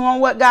 Let's chew on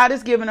what God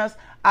has given us.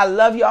 I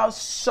love y'all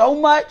so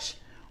much.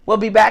 We'll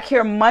be back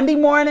here Monday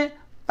morning,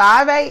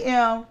 5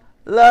 a.m.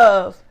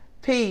 Love,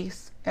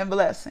 peace, and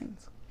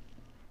blessings.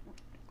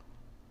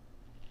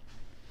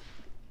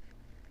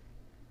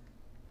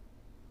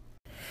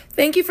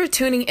 Thank you for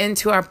tuning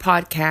into our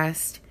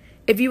podcast.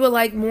 If you would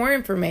like more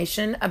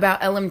information about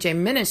LMJ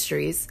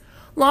Ministries,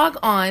 log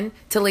on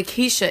to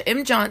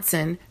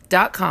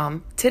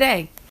LakeishaMJohnson.com today.